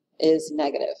length is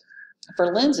negative.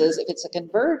 For lenses, if it's a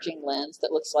converging lens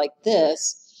that looks like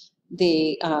this,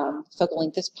 the focal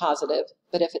length is positive,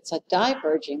 but if it's a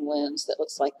diverging lens that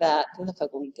looks like that, then the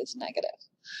focal length is negative.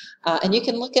 And you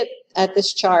can look at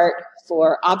this chart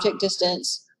for object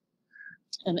distance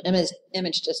and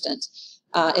image distance.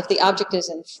 If the object is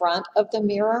in front of the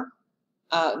mirror,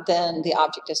 then the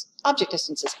object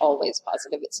distance is always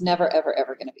positive. It's never, ever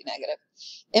going to be negative.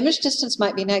 Image distance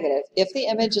might be negative if the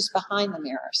image is behind the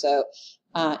mirror. So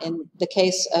In the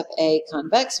case of a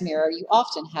convex mirror, you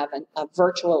often have a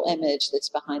virtual image that's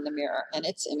behind the mirror, and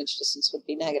its image distance would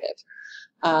be negative.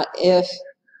 If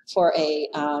for a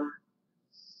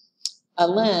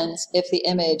lens, if the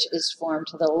image is formed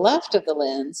to the left of the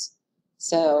lens,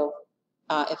 so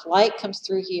if light comes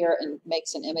through here and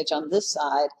makes an image on this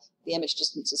side, the image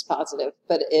distance is positive.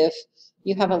 But if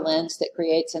you have a lens that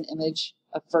creates an image,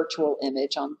 a virtual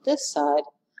image on this side,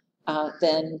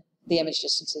 then the image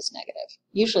distance is negative.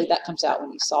 Usually that comes out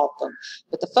when you solve them.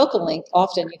 But the focal length,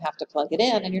 often you have to plug it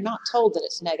in, and you're not told that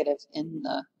it's negative in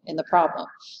the problem.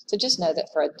 So just know that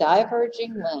for a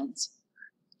diverging lens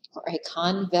or a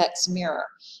convex mirror,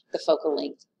 the focal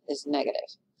length is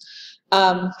negative.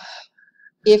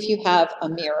 If you have a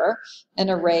mirror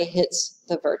and a ray hits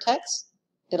the vertex,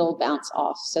 it'll bounce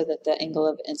off so that the angle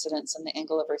of incidence and the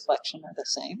angle of reflection are the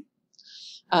same.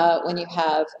 When you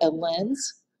have a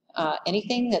lens,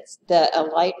 anything that's a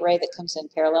light ray that comes in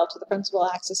parallel to the principal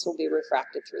axis will be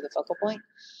refracted through the focal point,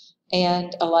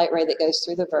 and a light ray that goes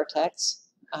through the vertex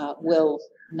will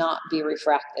not be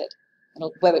refracted,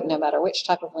 no matter which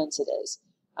type of lens it is.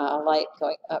 A light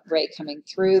ray coming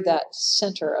through that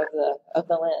center of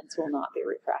the lens will not be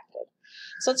refracted.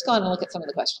 So let's go on and look at some of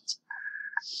the questions.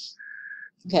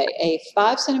 Okay, a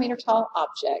 5 centimeter tall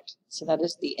object, so that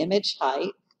is the image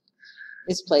height,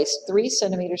 is placed 3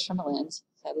 centimeters from a lens.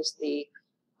 That is the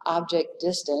object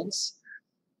distance.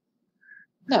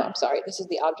 No, I'm sorry, this is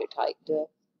the object height. The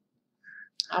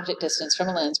object distance from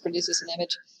a lens produces an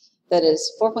image that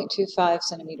is 4.25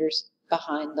 centimeters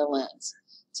behind the lens.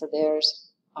 So there's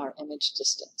our image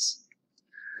distance.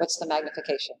 What's the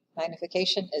magnification?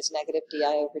 Magnification is negative di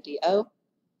over do.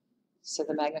 So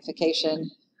the magnification,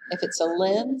 if it's a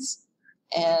lens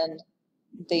and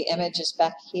the image is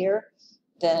back here,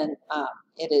 then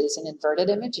it is an inverted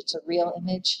image. It's a real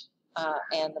image,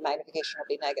 and the magnification will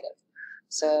be negative.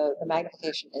 So the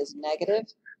magnification is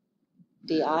negative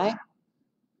di,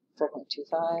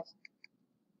 4.25,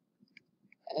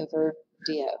 over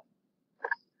do.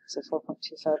 So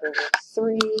 4.25 over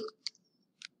 3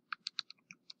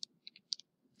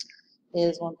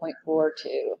 is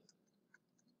 1.42,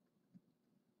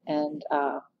 and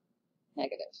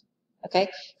negative. Okay,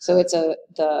 so it's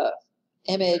the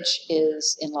image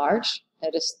is enlarged.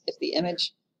 Notice if the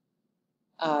image,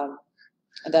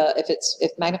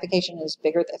 if magnification is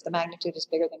bigger, if the magnitude is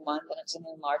bigger than 1, then it's an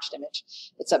enlarged image.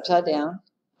 It's upside down.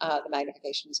 The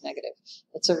magnification is negative.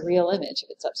 It's a real image if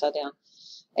it's upside down.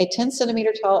 A 10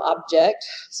 centimeter tall object,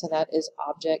 so that is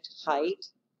object height,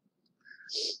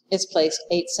 is placed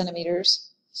 8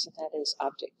 centimeters, so that is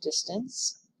object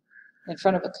distance, in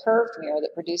front of a curved mirror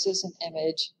that produces an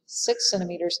image 6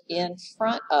 centimeters in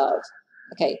front of.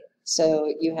 Okay, so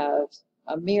you have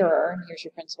a mirror, and here's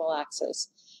your principal axis,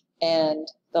 and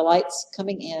the light's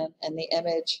coming in, and the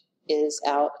image is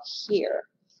out here.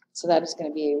 So that is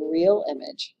going to be a real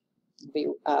image. It'll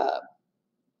be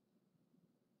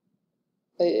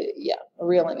yeah, a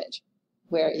real image,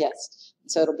 where, yes,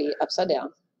 so it'll be upside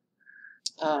down.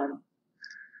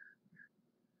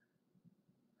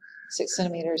 6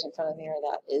 centimeters in front of the mirror,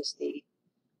 that is the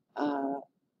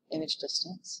image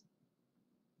distance.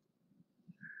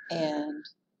 And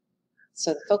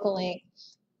so the focal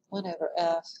length, 1 over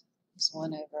f is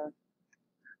 1 over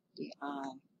di,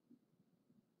 1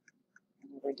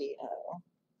 over do.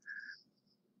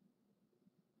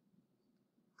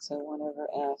 So 1 over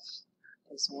f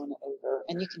is 1 over,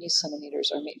 and you can use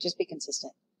centimeters or just be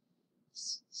consistent.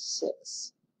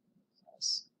 6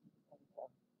 plus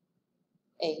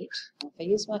 8. If I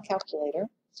use my calculator,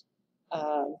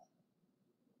 the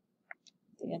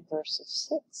inverse of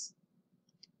 6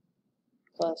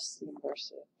 plus the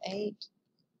inverse of 8.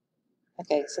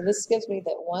 Okay, so this gives me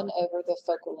that 1 over the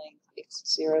focal length is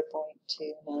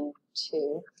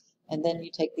 0.292, and then you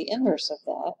take the inverse of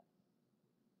that,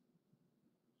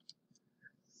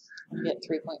 and get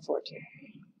 3.42.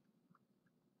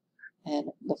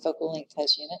 And the focal length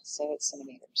has units, so it's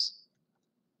centimeters.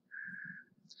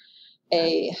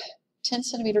 A 10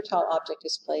 centimeter tall object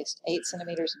is placed 8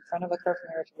 centimeters in front of a curved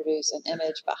mirror to produce an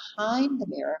image behind the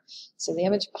mirror. So the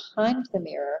image behind the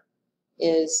mirror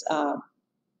is,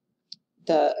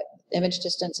 the image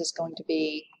distance is going to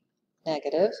be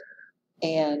negative,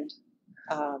 and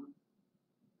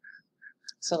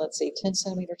so let's see, 10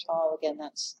 centimeter tall, again,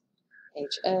 that's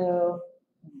HO,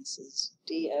 and this is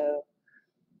DO,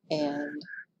 and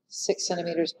 6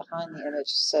 centimeters behind the image,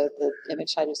 so the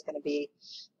image height is going to be,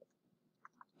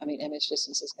 image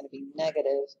distance is going to be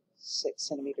negative 6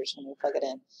 centimeters when we plug it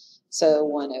in. So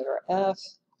 1 over F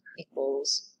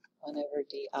equals 1 over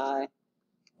DI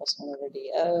plus 1 over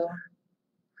DO.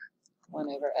 1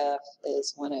 over F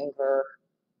is 1 over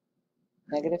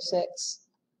negative 6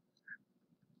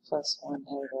 plus 1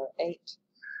 over 8.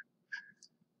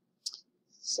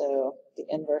 So the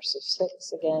inverse of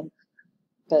 6 again,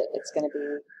 but it's going to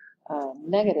be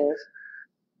negative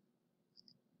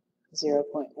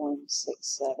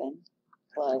 0.167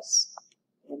 plus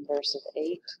inverse of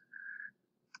 8,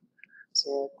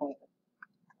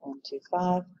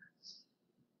 0.125.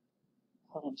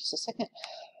 Hold on just a second.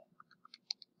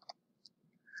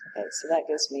 Okay, so that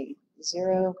gives me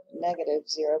negative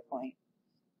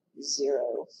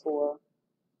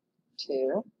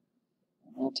 0.042.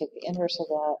 And I'll take the inverse of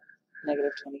that,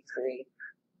 negative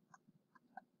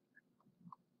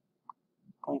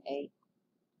 23.8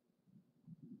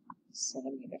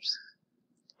 centimeters.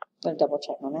 I'm going to double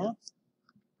check my math.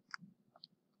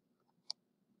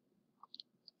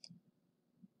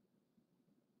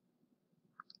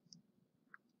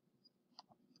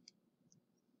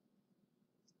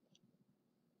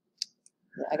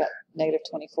 Yeah, I got negative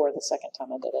 24 the second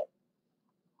time I did it.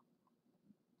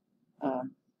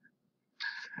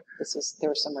 There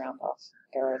was some round off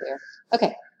error there.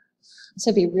 Okay,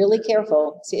 so be really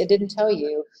careful. See, it didn't tell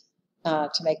you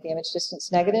to make the image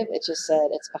distance negative. It just said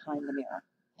it's behind the mirror.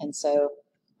 And so,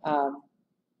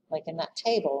 like in that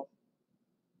table,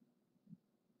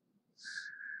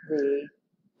 the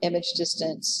image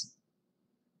distance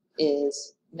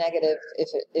is negative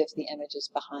if the image is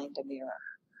behind a mirror.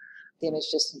 The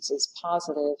image distance is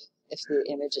positive if the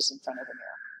image is in front of the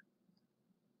mirror.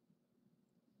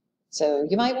 So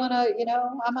you might want to,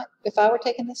 if I were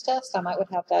taking this test, I might would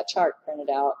have that chart printed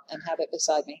out and have it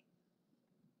beside me.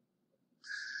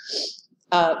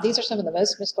 These are some of the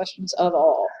most missed questions of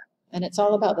all, and it's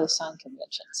all about those sign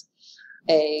conventions.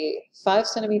 A 5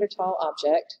 centimeter tall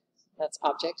object, that's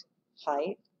object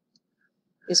height,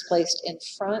 is placed in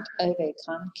front of a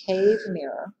concave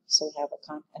mirror. So we have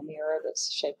a mirror that's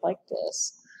shaped like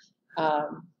this,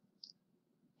 and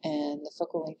the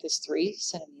focal length is 3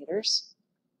 centimeters.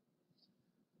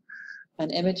 An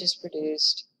image is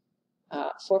produced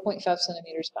 4.5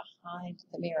 centimeters behind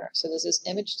the mirror. So this is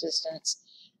image distance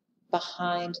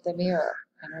behind the mirror.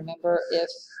 And remember, if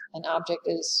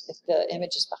the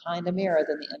image is behind a mirror,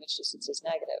 then the image distance is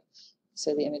negative.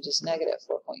 So the image is negative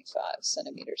 4.5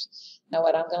 centimeters. Now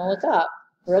what I'm going to look up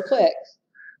real quick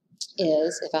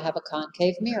is if I have a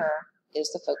concave mirror, is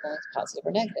the focal length positive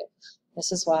or negative?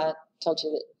 This is why I told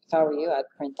you that if I were you, I'd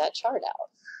print that chart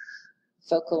out.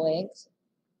 Focal length,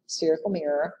 spherical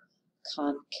mirror,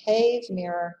 concave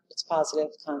mirror, it's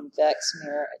positive, convex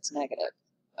mirror, it's negative.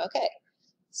 Okay,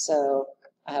 so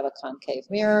I have a concave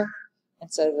mirror,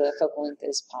 and so the focal length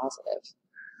is positive.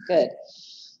 Good.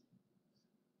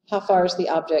 How far is the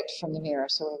object from the mirror?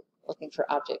 So we're looking for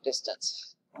object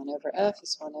distance. 1 over f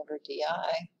is 1 over di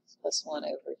plus 1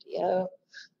 over do.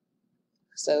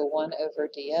 So 1 over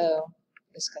do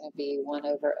is going to be 1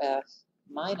 over f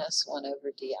minus 1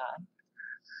 over di.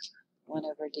 1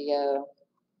 over do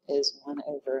is 1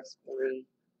 over 3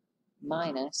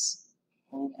 minus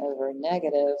 1 over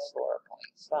negative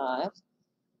 4.5.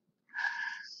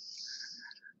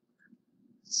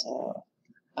 So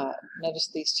notice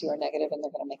these two are negative and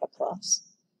they're going to make a plus.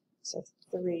 So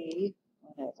 3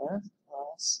 1 over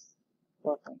plus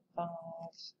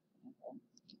 4.5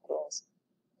 equals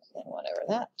then 1 over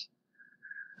that.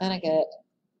 And I get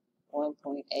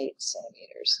 1.8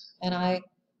 centimeters. And I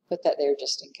put that there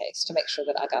just in case to make sure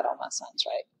that I got all my signs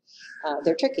right.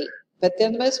 They're tricky, but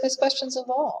they're the most missed questions of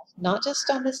all, not just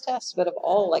on this test, but of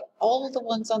all, like all of the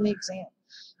ones on the exam.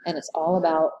 And it's all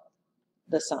about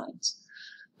the signs.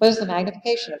 What is the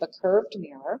magnification of a curved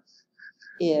mirror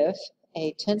if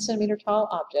a 10 centimeter tall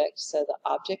object, so the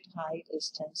object height is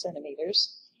 10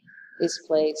 centimeters, is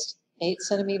placed 8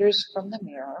 centimeters from the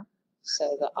mirror,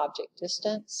 so the object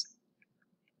distance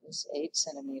is 8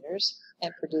 centimeters,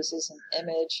 and produces an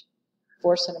image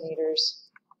 4 centimeters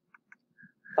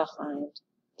behind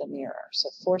the mirror. So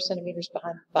 4 centimeters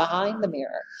behind the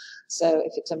mirror. So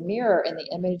if it's a mirror and the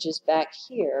image is back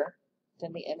here,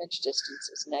 then the image distance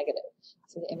is negative.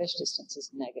 So the image distance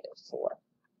is negative 4.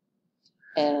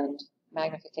 And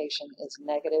magnification is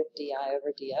negative di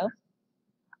over do.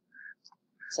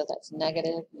 So that's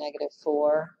negative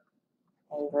 4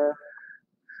 over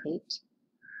 8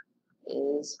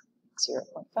 is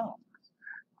 0.5.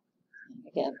 And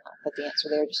again, I'll put the answer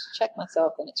there just to check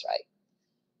myself and it's right.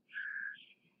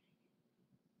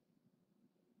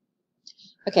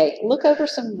 Okay, look over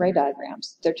some ray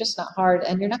diagrams. They're just not hard,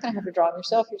 and you're not going to have to draw them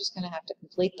yourself. You're just going to have to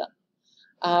complete them.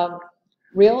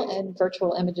 Real and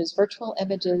virtual images. Virtual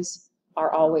images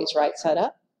are always right side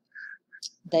up.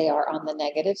 They are on the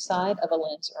negative side of a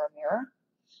lens or a mirror,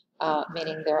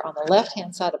 meaning they're on the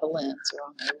left-hand side of a lens or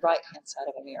on the right-hand side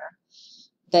of a mirror.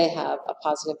 They have a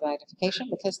positive magnification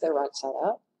because they're right side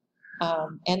up.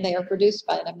 And they are produced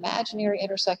by an imaginary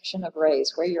intersection of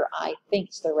rays where your eye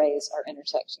thinks the rays are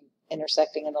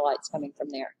intersecting and the light's coming from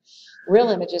there. Real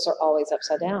images are always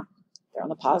upside down. They're on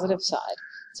the positive side.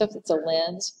 So if it's a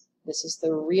lens, this is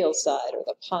the real side or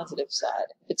the positive side.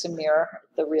 If it's a mirror,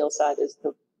 the real side is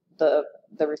the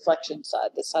reflection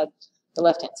side, the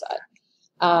left-hand side.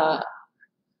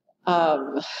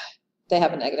 They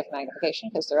have a negative magnification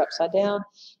because they're upside down,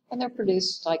 and they're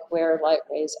produced like where light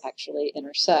rays actually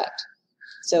intersect.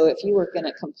 So if you were going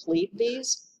to complete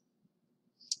these,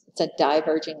 it's a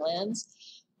diverging lens,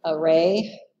 a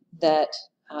ray that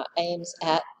aims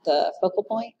at the focal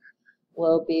point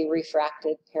will be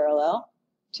refracted parallel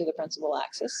to the principal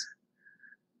axis.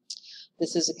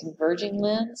 This is a converging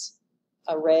lens,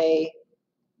 a ray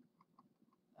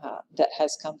that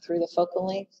has come through the focal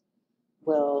length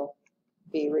will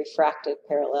be refracted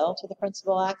parallel to the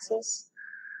principal axis.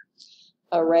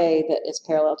 A ray that is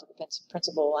parallel to the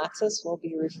principal axis will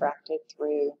be refracted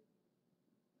through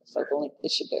the focal length.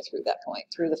 It should go through that point,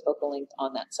 through the focal length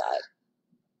on that side.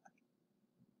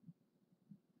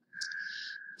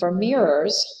 For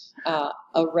mirrors, a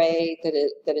ray that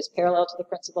is parallel to the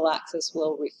principal axis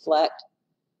will reflect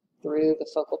through the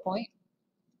focal point.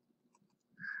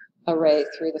 A ray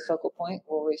through the focal point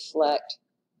will reflect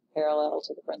parallel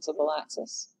to the principal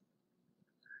axis.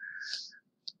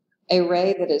 A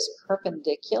ray that is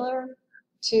perpendicular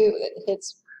to, it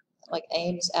hits, like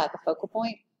aims at the focal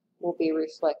point, will be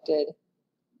reflected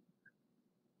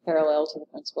parallel to the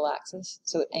principal axis.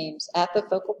 So it aims at the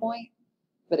focal point,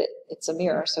 but it's a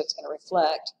mirror, so it's going to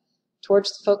reflect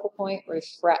towards the focal point,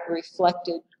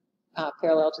 reflected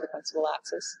parallel to the principal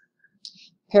axis.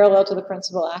 Parallel to the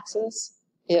principal axis,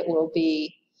 it will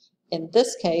be, in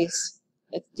this case,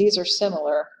 these are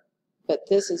similar, but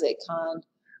this is a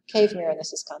concave mirror and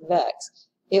this is convex.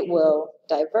 It will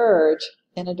diverge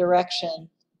in a direction.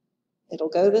 It'll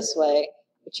go this way,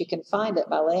 but you can find it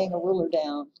by laying a ruler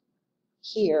down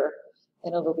here,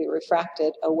 and it'll be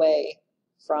refracted away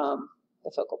from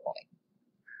the focal point.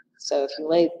 So if you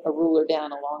lay a ruler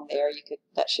down along there,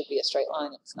 that should be a straight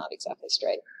line. It's not exactly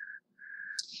straight.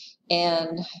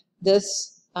 And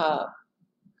this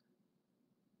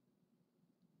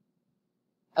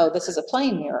this is a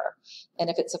plane mirror. And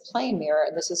if it's a plane mirror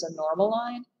and this is a normal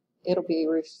line, it'll be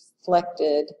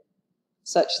reflected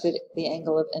such that the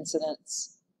angle of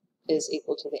incidence is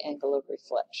equal to the angle of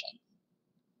reflection.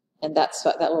 And that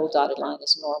little dotted line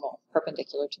is normal,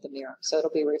 perpendicular to the mirror. So it'll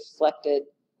be reflected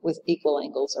with equal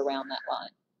angles around that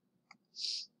line.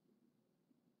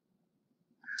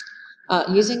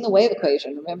 Using the wave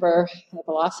equation, remember the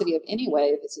velocity of any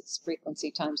wave is its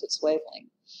frequency times its wavelength.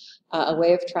 A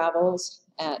wave travels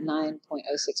at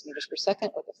 9.06 meters per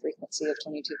second with a frequency of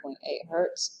 22.8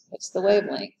 hertz. What's the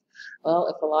wavelength? Well,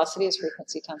 if velocity is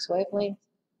frequency times wavelength,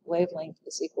 wavelength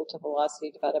is equal to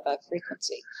velocity divided by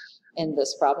frequency. In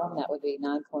this problem, that would be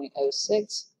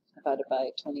 9.06 divided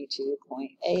by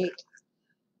 22.8.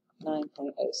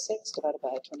 9.06 divided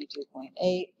by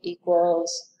 22.8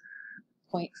 equals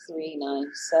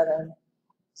 0.397,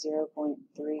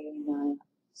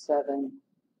 0.397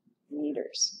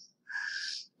 meters.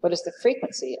 What is the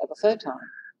frequency of a photon?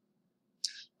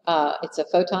 It's a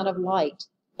photon of light,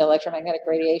 electromagnetic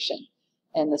radiation,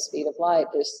 and the speed of light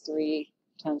is 3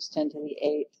 times 10 to the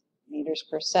 8th meters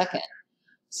per second.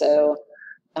 So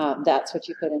that's what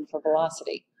you put in for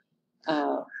velocity.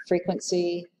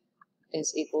 Frequency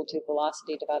is equal to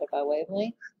velocity divided by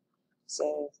wavelength.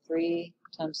 So 3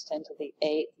 times 10 to the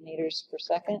 8th meters per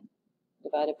second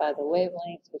divided by the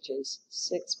wavelength, which is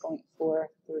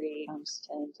 6.43 times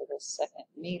 10 to the second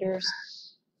meters.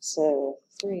 So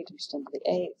 3 times 10 to the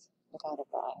 8th divided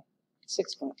by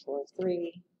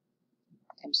 6.43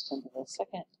 times 10 to the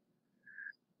second.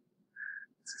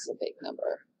 This is a big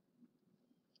number.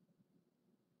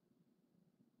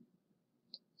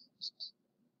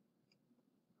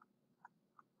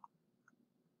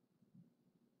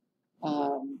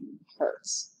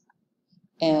 Hertz.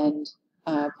 And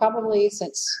probably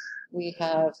since we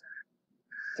have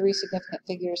 3 significant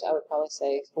figures, I would probably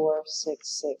say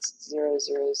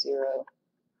 466,000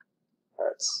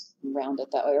 hertz. Round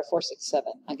it that way, or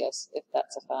 467, I guess. If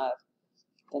that's a 5,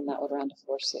 then that would round to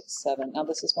 467. Now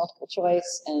this is multiple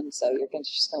choice, and so you're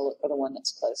just going to look for the one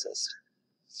that's closest.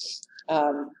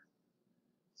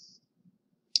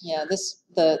 Yeah, this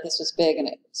was big and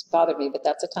it's bothered me, but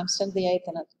that's a times 10 to the 8th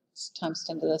and it's times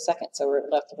 10 to the 2nd, so we're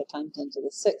left with a times 10 to the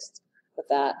 6th with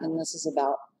that, and this is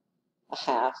about a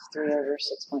half, 3 over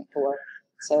 6.4,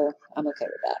 so I'm okay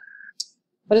with that.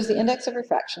 What is the index of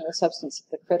refraction of a substance if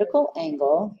the critical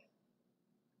angle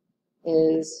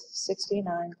is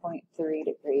 69.3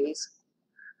 degrees,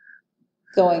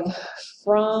 going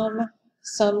from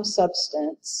some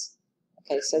substance.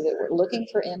 Okay, so that we're looking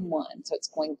for N1, so it's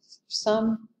going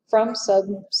from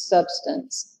some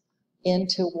substance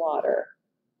into water,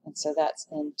 and so that's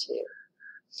N2.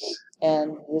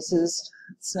 And this is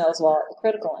Snell's law at the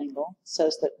critical angle,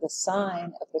 says that the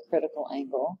sine of the critical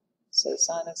angle, so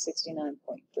sine of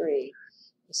 69.3,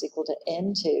 is equal to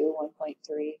N2,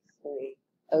 1.33,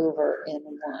 over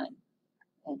N1.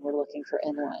 And we're looking for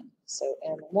N1. So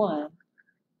N1,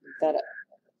 that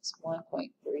is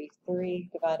 1.33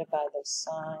 divided by the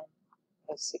sine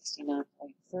of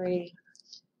 69.3.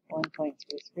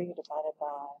 1.33 divided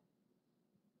by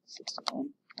 69.3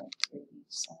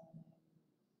 sine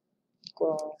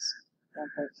equals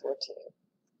 1.42.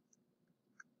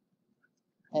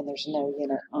 And there's no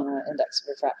unit on our index of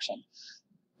refraction.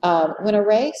 When a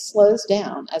ray slows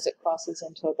down as it crosses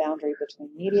into a boundary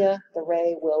between media, the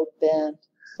ray will bend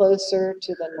closer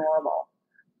to the normal.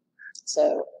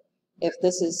 So if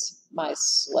this is my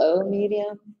slow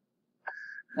medium,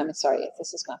 if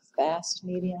this is my fast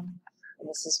medium, and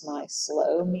this is my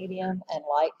slow medium, and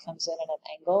light comes in at an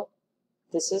angle,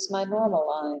 this is my normal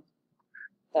line.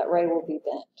 That ray will be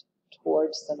bent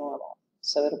towards the normal.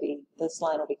 So this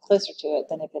line will be closer to it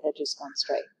than if it had just gone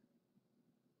straight.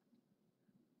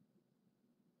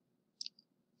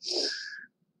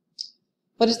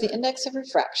 What is the index of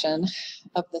refraction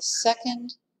of the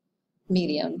second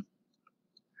medium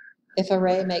if a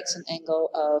ray makes an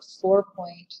angle of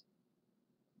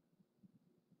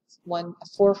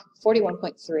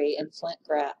 41.3 in flint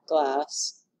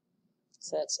glass?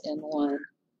 So that's N1.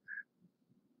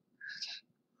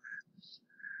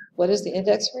 What is the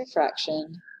index of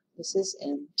refraction? This is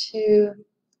N2,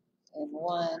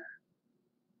 N1,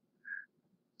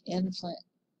 in flint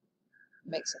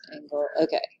makes an angle.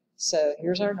 Okay, so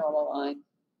here's our normal line.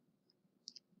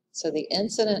 So the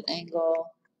incident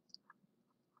angle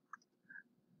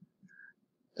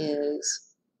is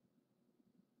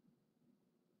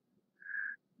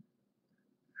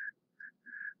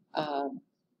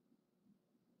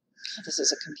this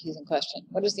is a confusing question.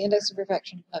 What is the index of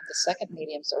refraction of the second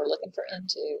medium? So we're looking for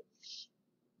N2.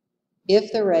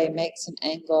 If the ray makes an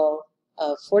angle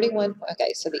of 41,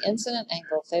 okay, so the incident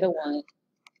angle, theta 1,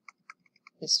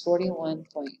 is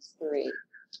 41.3,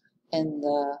 and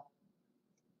the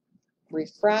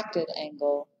refracted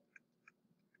angle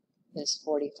is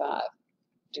 45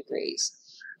 degrees.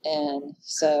 And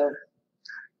so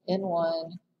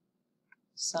N1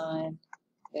 sine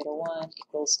theta 1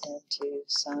 equals N2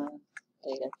 sine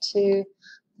theta 2.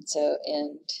 And so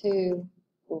N2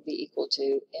 will be equal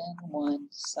to N1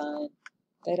 sine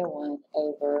theta 1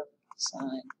 over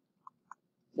sine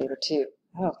theta 2.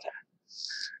 Okay.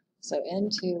 So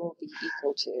N2 will be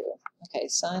equal to, okay,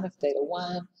 sine of theta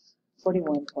 1,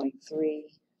 41.3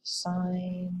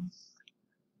 sine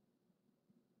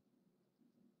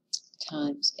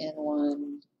times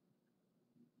N1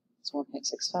 is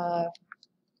 1.65.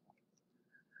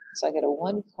 So I get a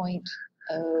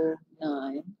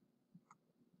 1.09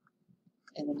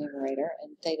 in the numerator,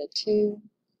 and theta 2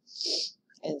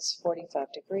 is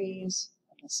 45 degrees,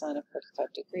 and the sine of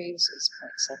 45 degrees is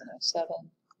 0.707.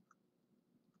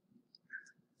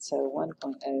 So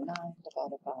 1.09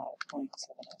 divided by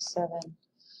 0.707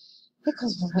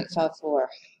 equals 1.54.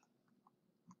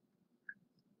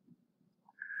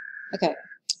 Okay,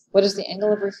 what is the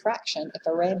angle of refraction if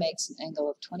a ray makes an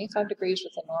angle of 25 degrees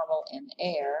with a normal in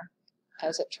air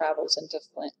as it travels into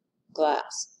flint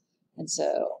glass? And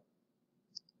so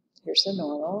here's the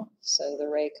normal. So the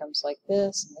ray comes like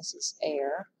this, and this is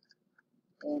air,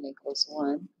 n equals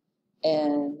 1.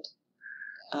 And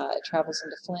it travels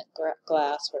into flint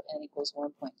glass where n equals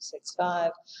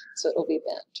 1.65, so it will be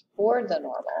bent toward the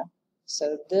normal.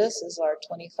 So this is our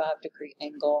 25-degree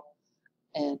angle,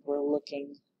 and we're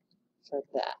looking for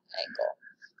that angle.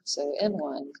 So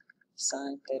N1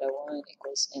 sine theta 1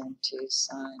 equals N2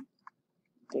 sine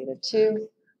theta 2,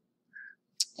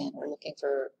 and we're looking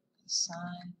for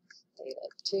sine theta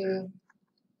 2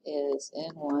 is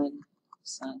N1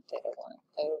 sine theta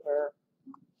 1 over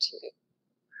 2.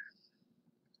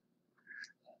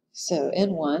 So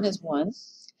N1 is 1,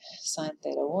 sine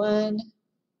theta 1,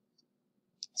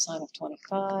 sine of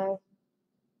 25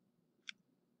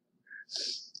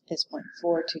 is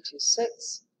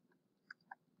 0.4226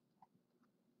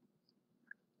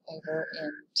 over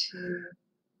N2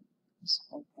 is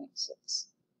 1.65.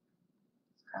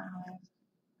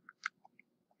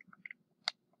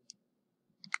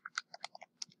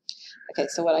 Okay,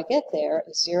 so what I get there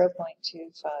is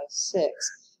 0.256,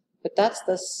 but that's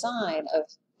the sine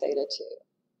of theta 2.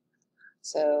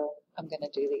 So I'm going to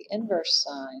do the inverse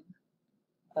sine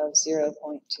of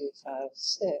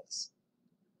 0.256.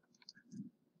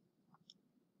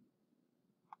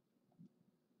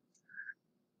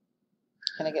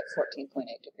 And I get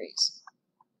 14.8 degrees.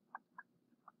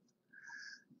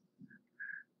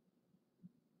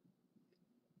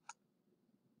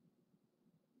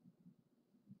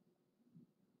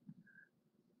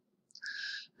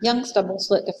 Young's double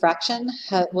slit diffraction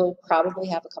will probably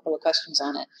have a couple of questions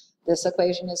on it. This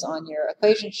equation is on your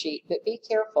equation sheet, but be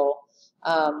careful.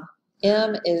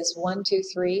 M is 1, 2,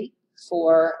 3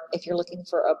 for if you're looking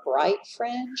for a bright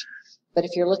fringe, but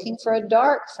if you're looking for a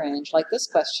dark fringe, like this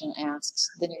question asks,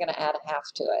 then you're going to add a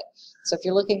half to it. So if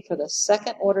you're looking for the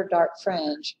second order dark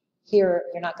fringe, here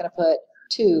you're not going to put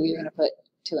 2, you're going to put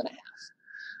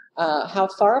 2.5. How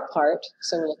far apart?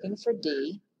 So we're looking for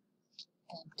D.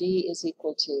 And D is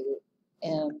equal to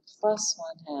M plus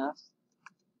 1/2,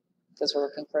 because we're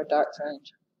looking for a dark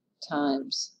fringe,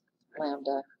 times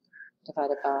lambda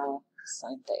divided by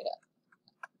sine theta.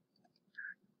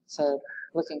 So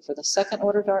looking for the second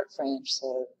order dark fringe,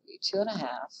 so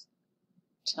 2.5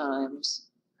 times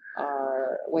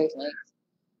our wavelength,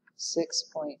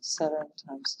 6.7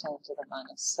 times 10 to the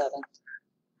minus 7th,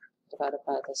 divided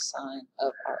by the sine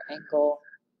of our angle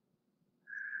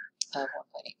of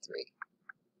 1.83.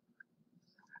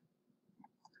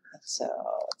 So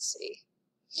let's see,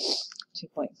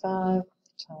 2.5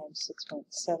 times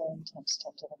 6.7 times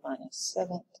 10 to the minus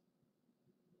 7th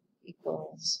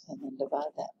equals, and then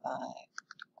divide that by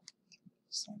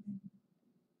 7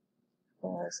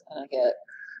 equals, and I get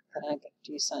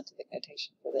to use scientific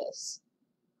notation for this.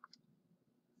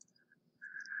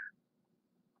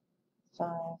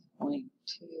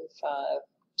 5.25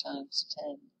 times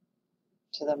 10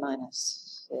 to the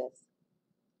minus 5th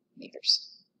meters.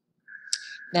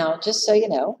 Now, just so you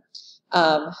know,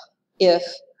 if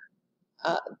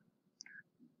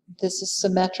this is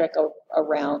symmetric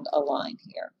around a line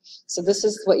here. So this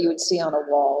is what you would see on a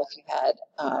wall if you had,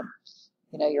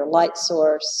 your light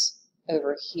source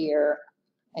over here,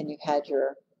 and you had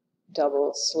your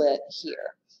double slit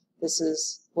here. This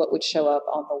is what would show up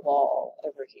on the wall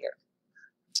over here.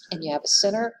 And you have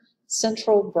a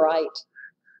central bright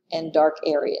and dark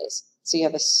areas. So you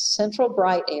have a central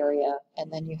bright area,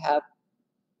 and then you have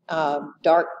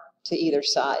dark to either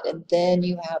side, and then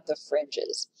you have the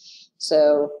fringes.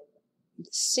 So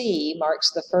C marks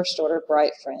the first order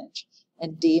bright fringe,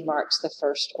 and D marks the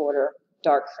first order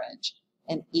dark fringe,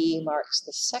 and E marks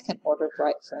the second order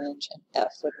bright fringe, and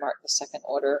F would mark the second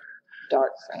order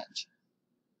dark fringe.